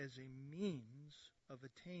law as a means of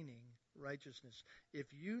attaining righteousness.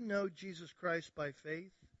 If you know Jesus Christ by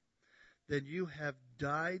faith, then you have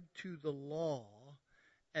died to the law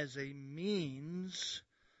as a means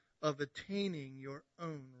of attaining your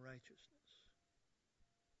own righteousness.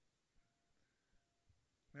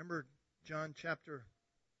 Remember Luke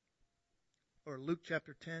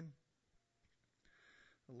chapter 10?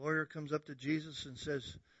 The lawyer comes up to Jesus and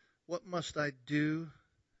says, "What must I do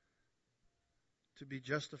to be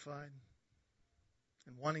justified?"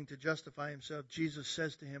 And wanting to justify himself, Jesus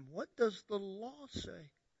says to him, "What does the law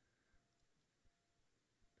say?"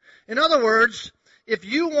 In other words, if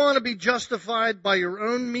you want to be justified by your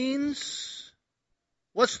own means,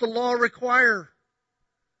 what's the law require?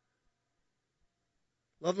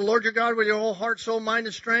 Love the Lord your God with your whole heart, soul, mind,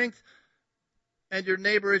 and strength, and your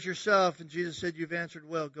neighbor as yourself. And Jesus said, "You've answered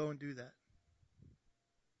well, go and do that."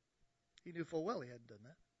 He knew full well he hadn't done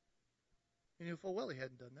that. He knew full well he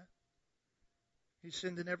hadn't done that. He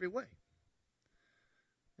sinned in every way.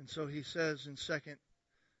 And so he says in second,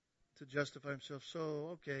 to justify himself,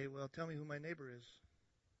 okay, well, tell me who my neighbor is.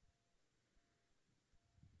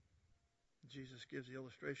 Jesus gives the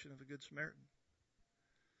illustration of the Good Samaritan.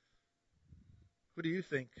 Who do you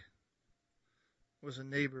think was a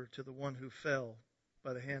neighbor to the one who fell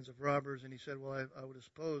by the hands of robbers? And he said, well, I would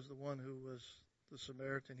suppose the one who was the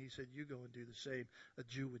Samaritan. He said, you go and do the same. A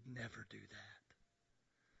Jew would never do that.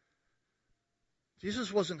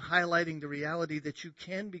 Jesus wasn't highlighting the reality that you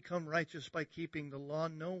can become righteous by keeping the law.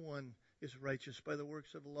 No one is righteous by the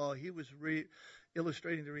works of the law. He was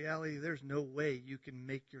illustrating the reality there's no way you can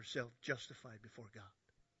make yourself justified before God.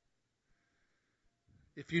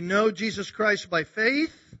 If you know Jesus Christ by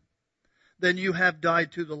faith, then you have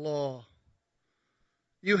died to the law.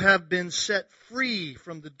 You have been set free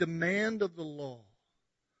from the demand of the law.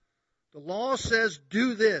 The law says,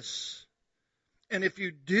 do this. And if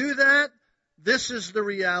you do that, this is the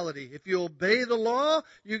reality. If you obey the law,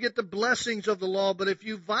 you get the blessings of the law. But if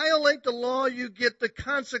you violate the law, you get the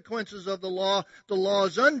consequences of the law. The law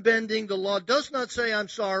is unbending. The law does not say, I'm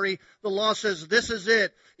sorry. The law says, this is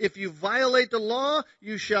it. If you violate the law,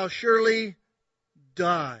 you shall surely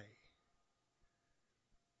die.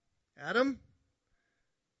 Adam,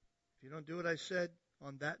 If you don't do what I said,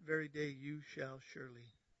 on that very day you shall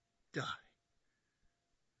surely die.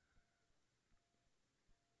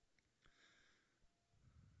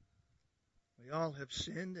 We all have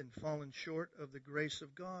sinned and fallen short of the grace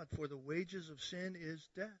of God, for the wages of sin is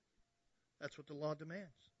death. That's what the law demands.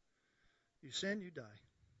 You sin, you die.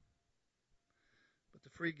 But the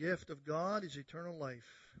free gift of God is eternal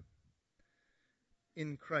life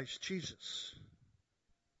in Christ Jesus.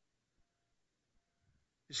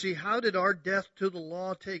 You see, how did our death to the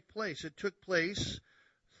law take place? It took place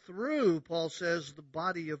through, Paul says, the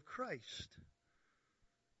body of Christ.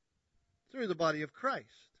 Through the body of Christ.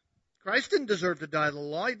 Christ didn't deserve to die to the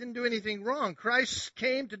law. He didn't do anything wrong. Christ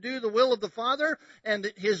came to do the will of the Father,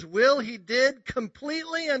 and His will He did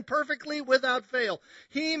completely and perfectly without fail.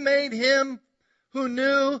 He made Him who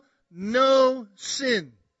knew no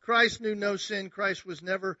sin. Christ knew no sin. Christ was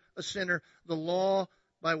never a sinner. The law,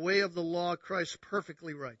 by way of the law, Christ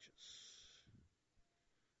perfectly righteous.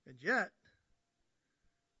 And yet,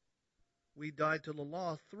 we died to the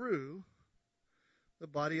law through the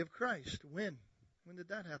body of Christ. When? When did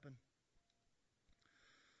that happen?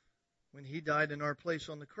 When He died in our place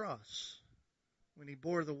on the cross. When He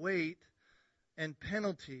bore the weight and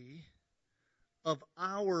penalty of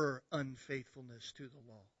our unfaithfulness to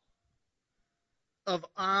the law. Of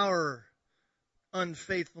our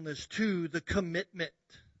unfaithfulness to the commitment.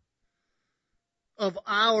 Of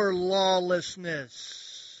our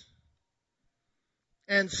lawlessness.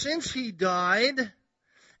 And since He died,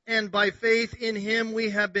 and by faith in Him we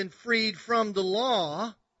have been freed from the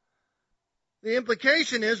law, the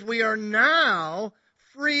implication is we are now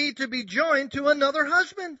free to be joined to another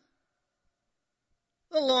husband.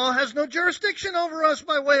 The law has no jurisdiction over us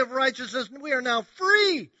by way of righteousness. We are now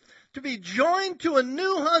free to be joined to a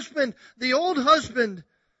new husband, the old husband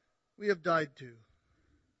we have died to.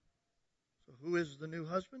 So who is the new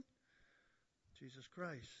husband? Jesus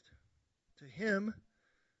Christ. To Him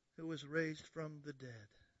who was raised from the dead.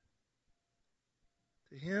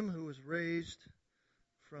 To Him who was raised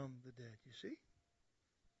from the dead. You see?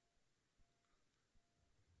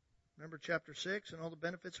 Remember chapter 6 and all the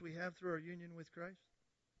benefits we have through our union with Christ?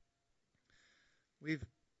 We've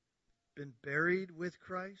been buried with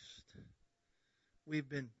Christ. We've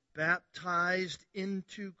been baptized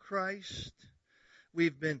into Christ.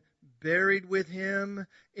 We've been buried with Him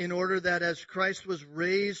in order that as Christ was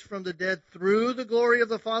raised from the dead through the glory of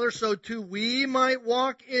the Father, so too we might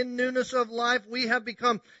walk in newness of life. We have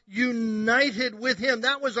become united with Him.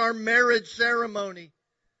 That was our marriage ceremony.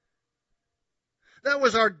 That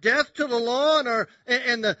was our death to the law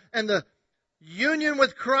and the union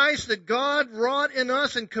with Christ that God wrought in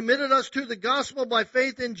us and committed us to the gospel by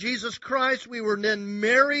faith in Jesus Christ. We were then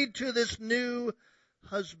married to this new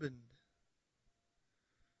husband.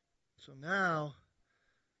 So now,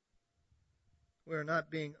 we're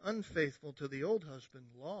not being unfaithful to the old husband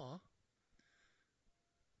law.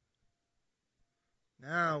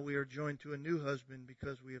 Now we are joined to a new husband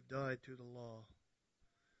because we have died to the law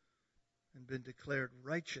and been declared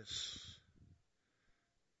righteous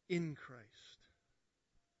in Christ.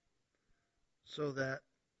 So that,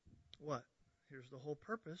 what? Here's the whole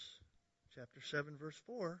purpose. Chapter 7, verse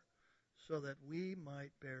 4. So that we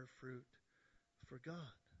might bear fruit for God.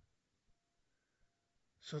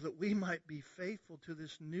 So that we might be faithful to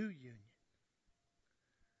this new union.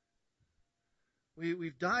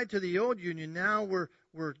 We've died to the old union. Now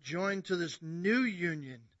we're joined to this new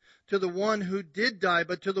union. To the one who did die,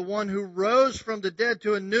 but to the one who rose from the dead,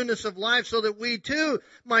 to a newness of life, so that we too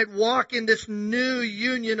might walk in this new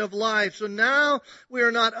union of life. So now we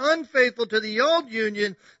are not unfaithful to the old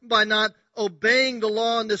union by not obeying the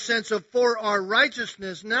law in the sense of for our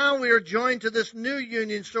righteousness. Now we are joined to this new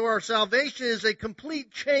union, so our salvation is a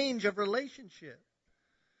complete change of relationship.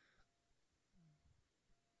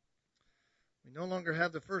 We no longer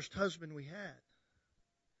have the first husband we had.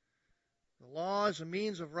 The law as a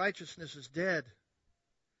means of righteousness is dead.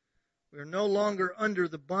 We are no longer under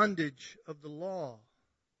the bondage of the law.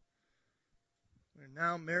 We are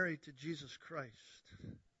now married to Jesus Christ.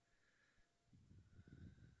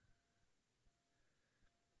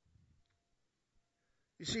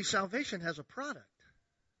 You see, salvation has a product.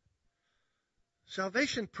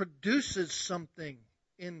 Salvation produces something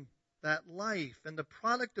in that life. And the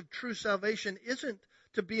product of true salvation isn't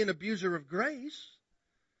to be an abuser of grace.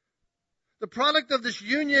 The product of this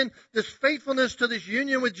union, this faithfulness to this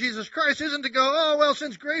union with Jesus Christ isn't to go, oh, well,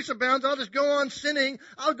 since grace abounds, I'll just go on sinning.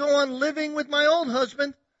 I'll go on living with my old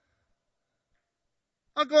husband.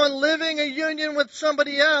 I'll go on living a union with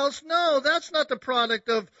somebody else. No, that's not the product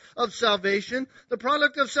of salvation. The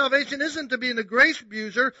product of salvation isn't to be a grace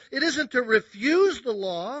abuser. It isn't to refuse the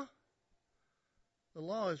law. the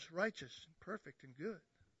law is righteous and perfect and good.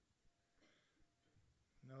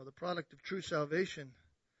 No, the product of true salvation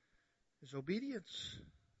is obedience,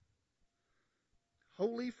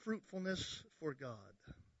 holy fruitfulness for God.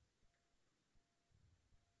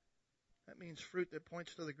 That means fruit that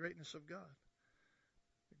points to the greatness of God,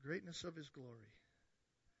 the greatness of His glory.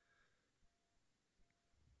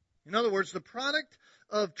 In other words, the product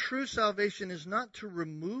of true salvation is not to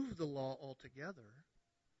remove the law altogether.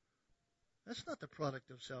 That's not the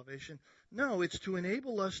product of salvation. No, it's to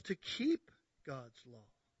enable us to keep God's law,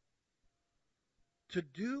 to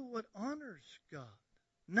do what honors God,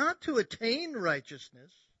 not to attain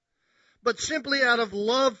righteousness, but simply out of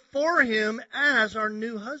love for Him as our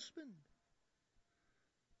new husband,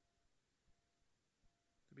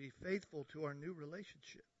 to be faithful to our new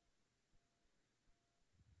relationship.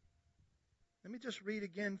 Let me just read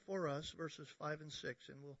again for us verses 5 and 6,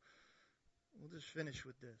 and we'll just finish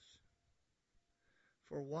with this.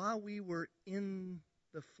 For while we were in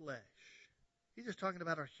the flesh, he's just talking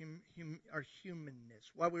about our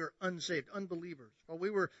humanness, while we were unsaved, unbelievers, while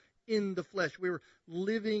we were in the flesh, we were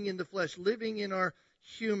living in the flesh, living in our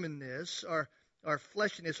humanness, our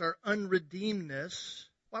fleshiness, our unredeemedness.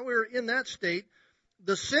 While we were in that state,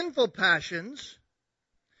 the sinful passions,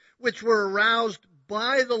 which were aroused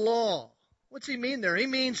by the law. What's he mean there? He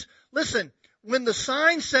means, listen, when the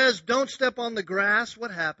sign says don't step on the grass,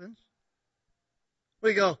 what happens?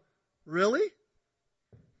 We go, really?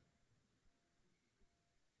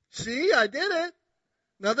 See, I did it.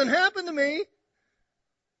 Nothing happened to me.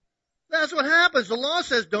 That's what happens. The law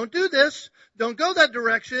says don't do this, don't go that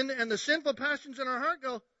direction, and the sinful passions in our heart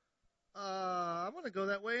go, I want to go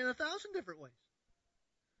that way in 1,000 different ways.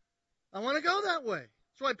 I want to go that way.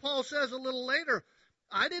 That's why Paul says a little later,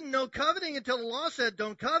 I didn't know coveting until the law said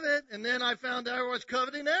don't covet, and then I found out I was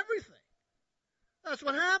coveting everything. That's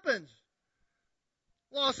what happens.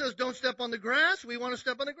 Law says don't step on the grass. We want to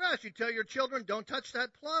step on the grass. You tell your children don't touch that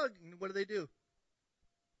plug. And what do?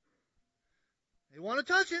 They want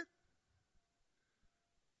to touch it.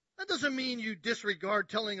 That doesn't mean you disregard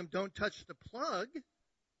telling them don't touch the plug.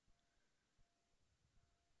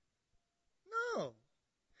 No.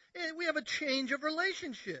 And we have a change of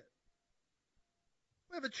relationship.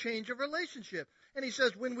 We have a change of relationship. And he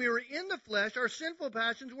says when we were in the flesh, our sinful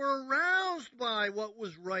passions were aroused by what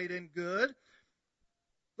was right and good.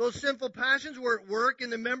 Those sinful passions were at work in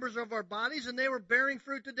the members of our bodies, and they were bearing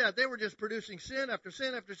fruit to death. They were just producing sin after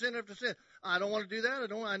sin after sin after sin. I don't want to do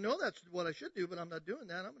that. I know that's what I should do, but I'm not doing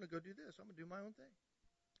that. I'm going to go do this. I'm going to do my own thing.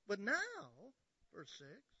 But now, verse 6,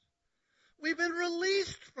 we've been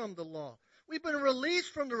released from the law. We've been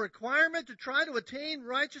released from the requirement to try to attain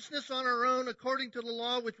righteousness on our own according to the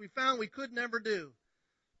law, which we found we could never do.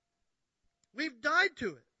 We've died to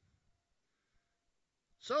it.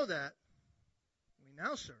 So that we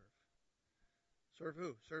now serve. Serve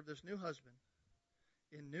who? Serve this new husband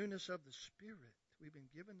in newness of the Spirit. We've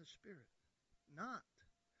been given the Spirit, not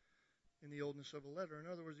in the oldness of a letter.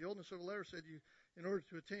 In other words, the oldness of a letter said you, in order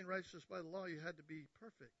to attain righteousness by the law, you had to be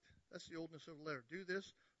perfect. That's the oldness of a letter. Do this,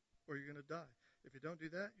 or you're going to die. If you don't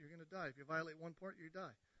do that, you're going to die. If you violate one part, you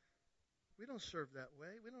die. We don't serve that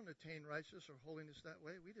way. We don't attain righteousness or holiness that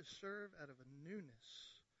way. We just serve out of a newness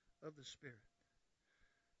of the Spirit.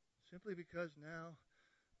 Simply because now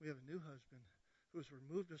we have a new husband who has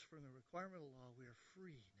removed us from the requirement of the law. We are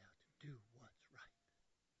free now to do what's right.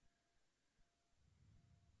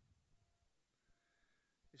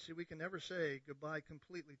 You see, we can never say goodbye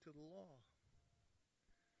completely to the law.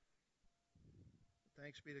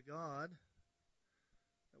 Thanks be to God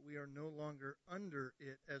that we are no longer under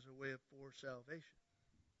it as a way for salvation.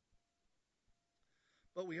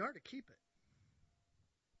 But we are to keep it.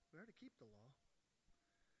 We are to keep the law.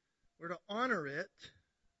 We're to honor it.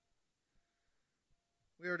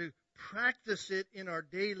 We are to practice it in our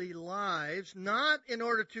daily lives, not in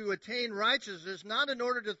order to attain righteousness, not in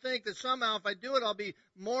order to think that somehow if I do it, I'll be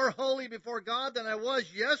more holy before God than I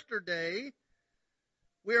was yesterday.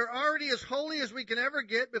 We are already as holy as we can ever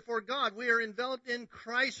get before God. We are enveloped in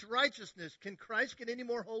Christ's righteousness. Can Christ get any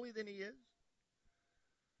more holy than He is?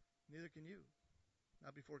 Neither can you.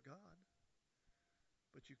 Not before God.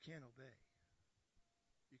 But you can obey.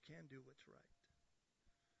 You can do what's right.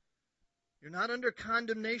 You're not under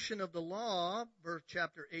condemnation of the law,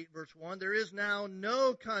 chapter 8, verse 1. There is now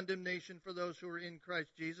no condemnation for those who are in Christ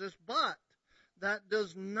Jesus, but that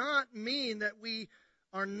does not mean that we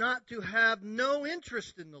are not to have no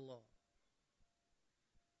interest in the law.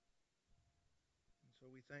 And so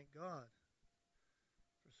we thank God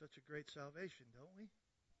for such a great salvation, don't we?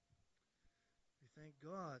 We thank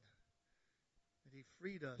God that He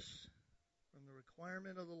freed us from the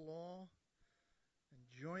requirement of the law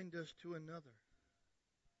and joined us to another,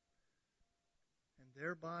 and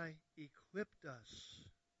thereby equipped us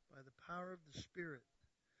by the power of the Spirit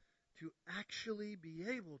to actually be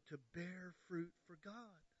able to bear fruit for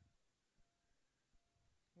God.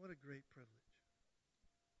 What a great privilege.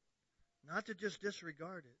 Not to just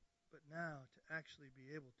disregard it, but now to actually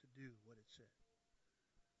be able to do what it said.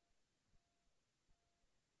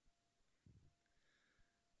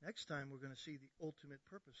 Next time we're going to see the ultimate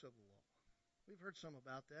purpose of the law. We've heard some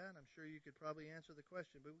about that, and I'm sure you could probably answer the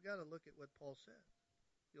question, but we've got to look at what Paul said.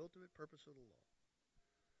 The ultimate purpose of the law.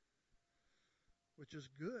 Which is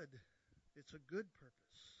good. It's a good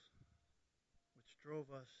purpose. Which drove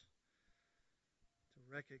us to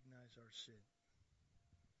recognize our sin.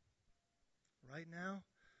 Right now,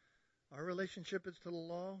 our relationship to the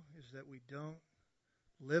law is that we don't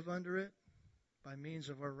live under it by means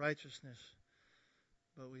of our righteousness,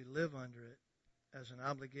 but we live under it as an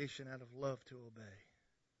obligation out of love to obey,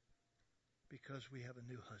 because we have a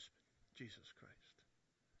new husband, Jesus Christ.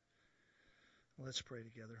 Let's pray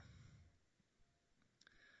together.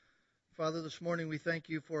 Father, this morning we thank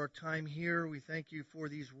you for our time here. We thank you for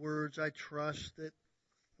these words. I trust that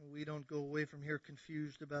we don't go away from here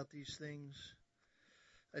confused about these things.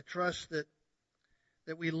 I trust that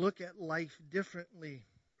we look at life differently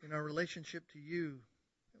in our relationship to you.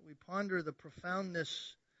 That we ponder the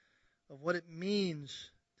profoundness of what it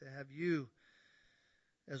means to have you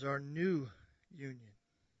as our new union.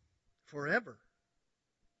 Forever.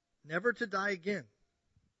 Never to die again.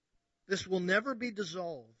 This will never be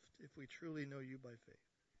dissolved if we truly know you by faith.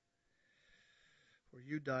 For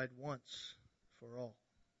you died once for all.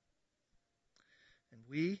 And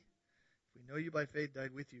we, if we know you by faith,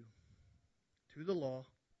 died with you to the law,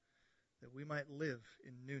 that we might live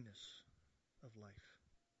in newness of life.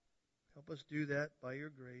 Help us do that by your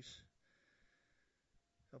grace.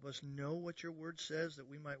 Help us know what your word says, that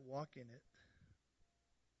we might walk in it.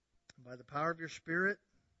 And by the power of your Spirit,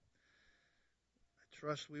 I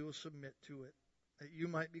trust we will submit to it, that you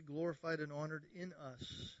might be glorified and honored in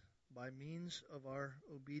us by means of our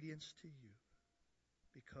obedience to you,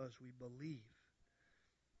 because we believe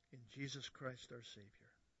in Jesus Christ our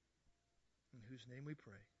Savior, in whose name we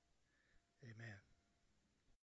pray. Amen.